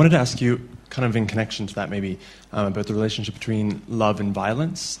 I wanted to ask you, kind of in connection to that maybe, about the relationship between love and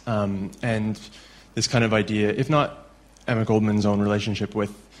violence, and this kind of idea, if not Emma Goldman's own relationship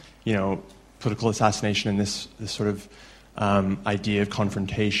with, political assassination and this sort of idea of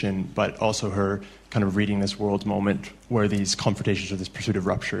confrontation, but also her kind of reading this world moment where these confrontations or this pursuit of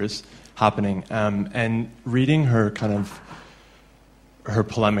rupture is happening, and reading her kind of her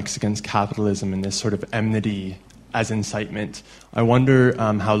polemics against capitalism and this sort of enmity as incitement. I wonder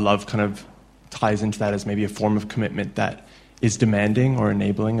how love kind of ties into that as maybe a form of commitment that is demanding or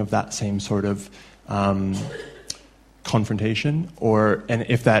enabling of that same sort of confrontation, and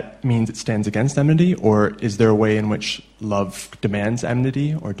if that means it stands against enmity, or is there a way in which love demands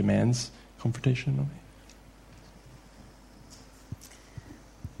enmity or demands confrontation?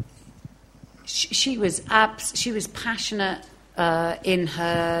 She was passionate in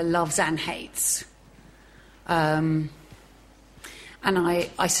her loves and hates, and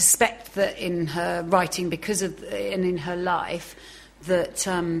I suspect that in her writing, and in her life, that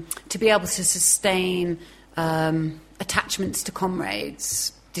to be able to sustain attachments to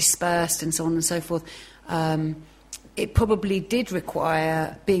comrades dispersed and so on and so forth, it probably did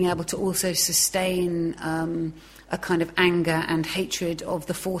require being able to also sustain a kind of anger and hatred of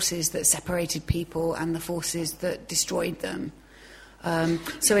the forces that separated people and the forces that destroyed them.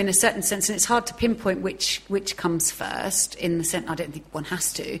 So in a certain sense, and it's hard to pinpoint which comes first, in the sense, I don't think one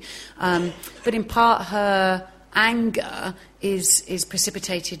has to, but in part her anger is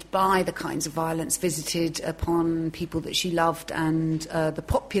precipitated by the kinds of violence visited upon people that she loved and the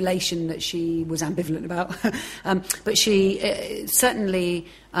population that she was ambivalent about. But she certainly,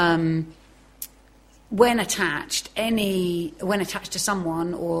 when attached to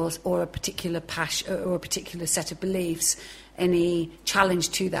someone or a particular passion or a particular set of beliefs, any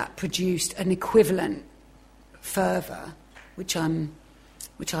challenge to that produced an equivalent fervour, which I'm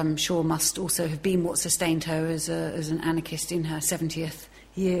sure must also have been what sustained her as an anarchist in her 70th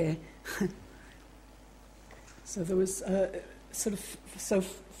year. So there was so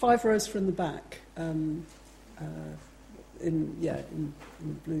 5 rows from the back, in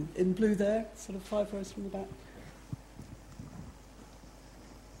blue there, sort of 5 rows from the back.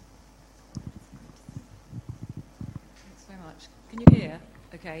 Thanks very much. Can you hear?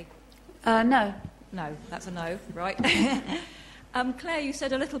 Okay. No. No, that's a no, right. Claire, you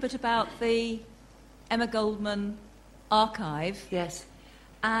said a little bit about the Emma Goldman archive. Yes.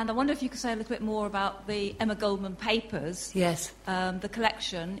 And I wonder if you could say a little bit more about the Emma Goldman papers. Yes. The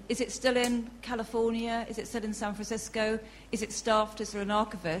collection. Is it still in California? Is it still in San Francisco? Is it staffed? Is there an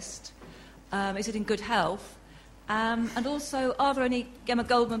archivist? Is it in good health? And also, are there any Emma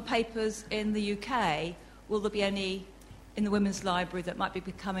Goldman papers in the UK? Will there be any in the Women's Library that might be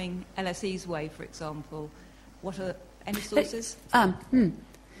becoming LSE's way, for example? What are any sources?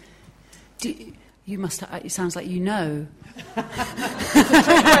 You must have, it sounds like you know.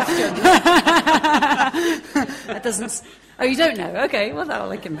 That doesn't... Oh, you don't know? Okay, well,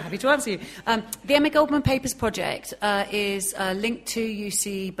 I'm happy to answer you. The Emma Goldman Papers Project is linked to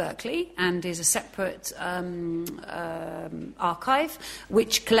UC Berkeley and is a separate archive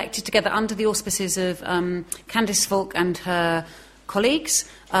which collected together under the auspices of Candice Falk and her colleagues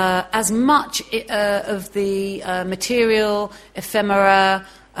as much of the material, ephemera,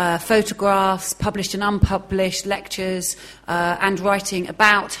 photographs, published and unpublished, lectures, and writing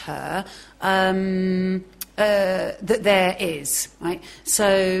about her that there is, right?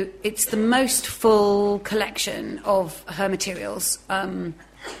 So it's the most full collection of her materials, and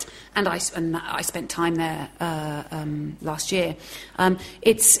I spent time there last year.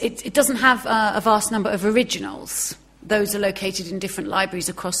 It doesn't have a vast number of originals. Those are located in different libraries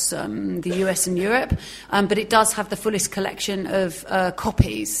across the US and Europe, but it does have the fullest collection of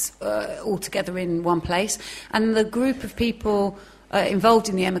copies all together in one place. And the group of people involved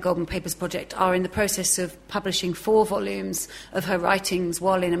in the Emma Goldman Papers Project are in the process of publishing 4 volumes of her writings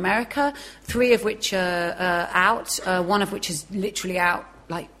while in America, 3 of which are out, one of which is literally out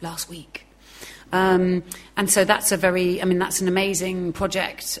like last week. And so that's that's an amazing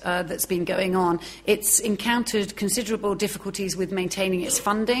project that's been going on. It's encountered considerable difficulties with maintaining its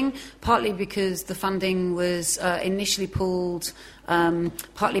funding, partly because the funding was initially pulled,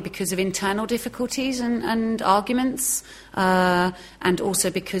 partly because of internal difficulties and arguments, and also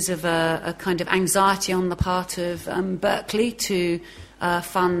because of a kind of anxiety on the part of Berkeley to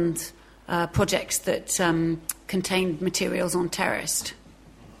fund projects that contained materials on terrorists.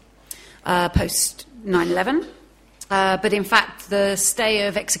 Post 9/11, but in fact the stay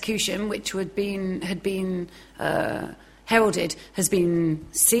of execution, which had been heralded, has been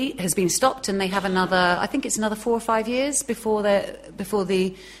stopped, and they have another 4 or 5 years before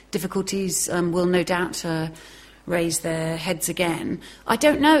the difficulties will no doubt raise their heads again. I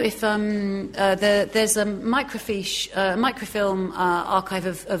don't know if there's a microfilm archive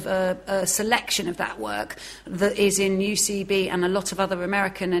of a selection of that work that is in UCB and a lot of other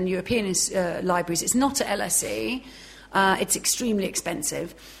American and European libraries. It's not at LSE. It's extremely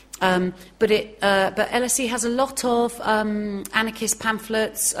expensive. But LSE has a lot of anarchist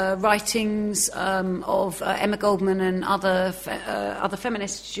pamphlets, writings of Emma Goldman and other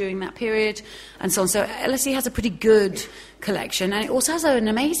feminists during that period, and so on. So LSE has a pretty good collection, and it also has an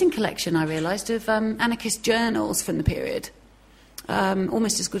amazing collection, I realised, of anarchist journals from the period,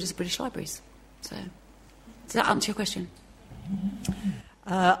 almost as good as the British libraries. So, does that answer your question?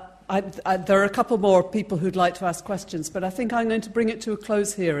 There are a couple more people who'd like to ask questions, but I think I'm going to bring it to a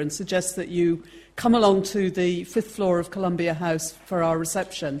close here and suggest that you come along to the 5th floor of Columbia House for our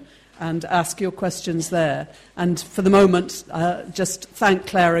reception and ask your questions there. And for the moment, just thank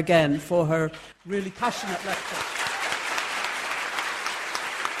Clare again for her really passionate lecture.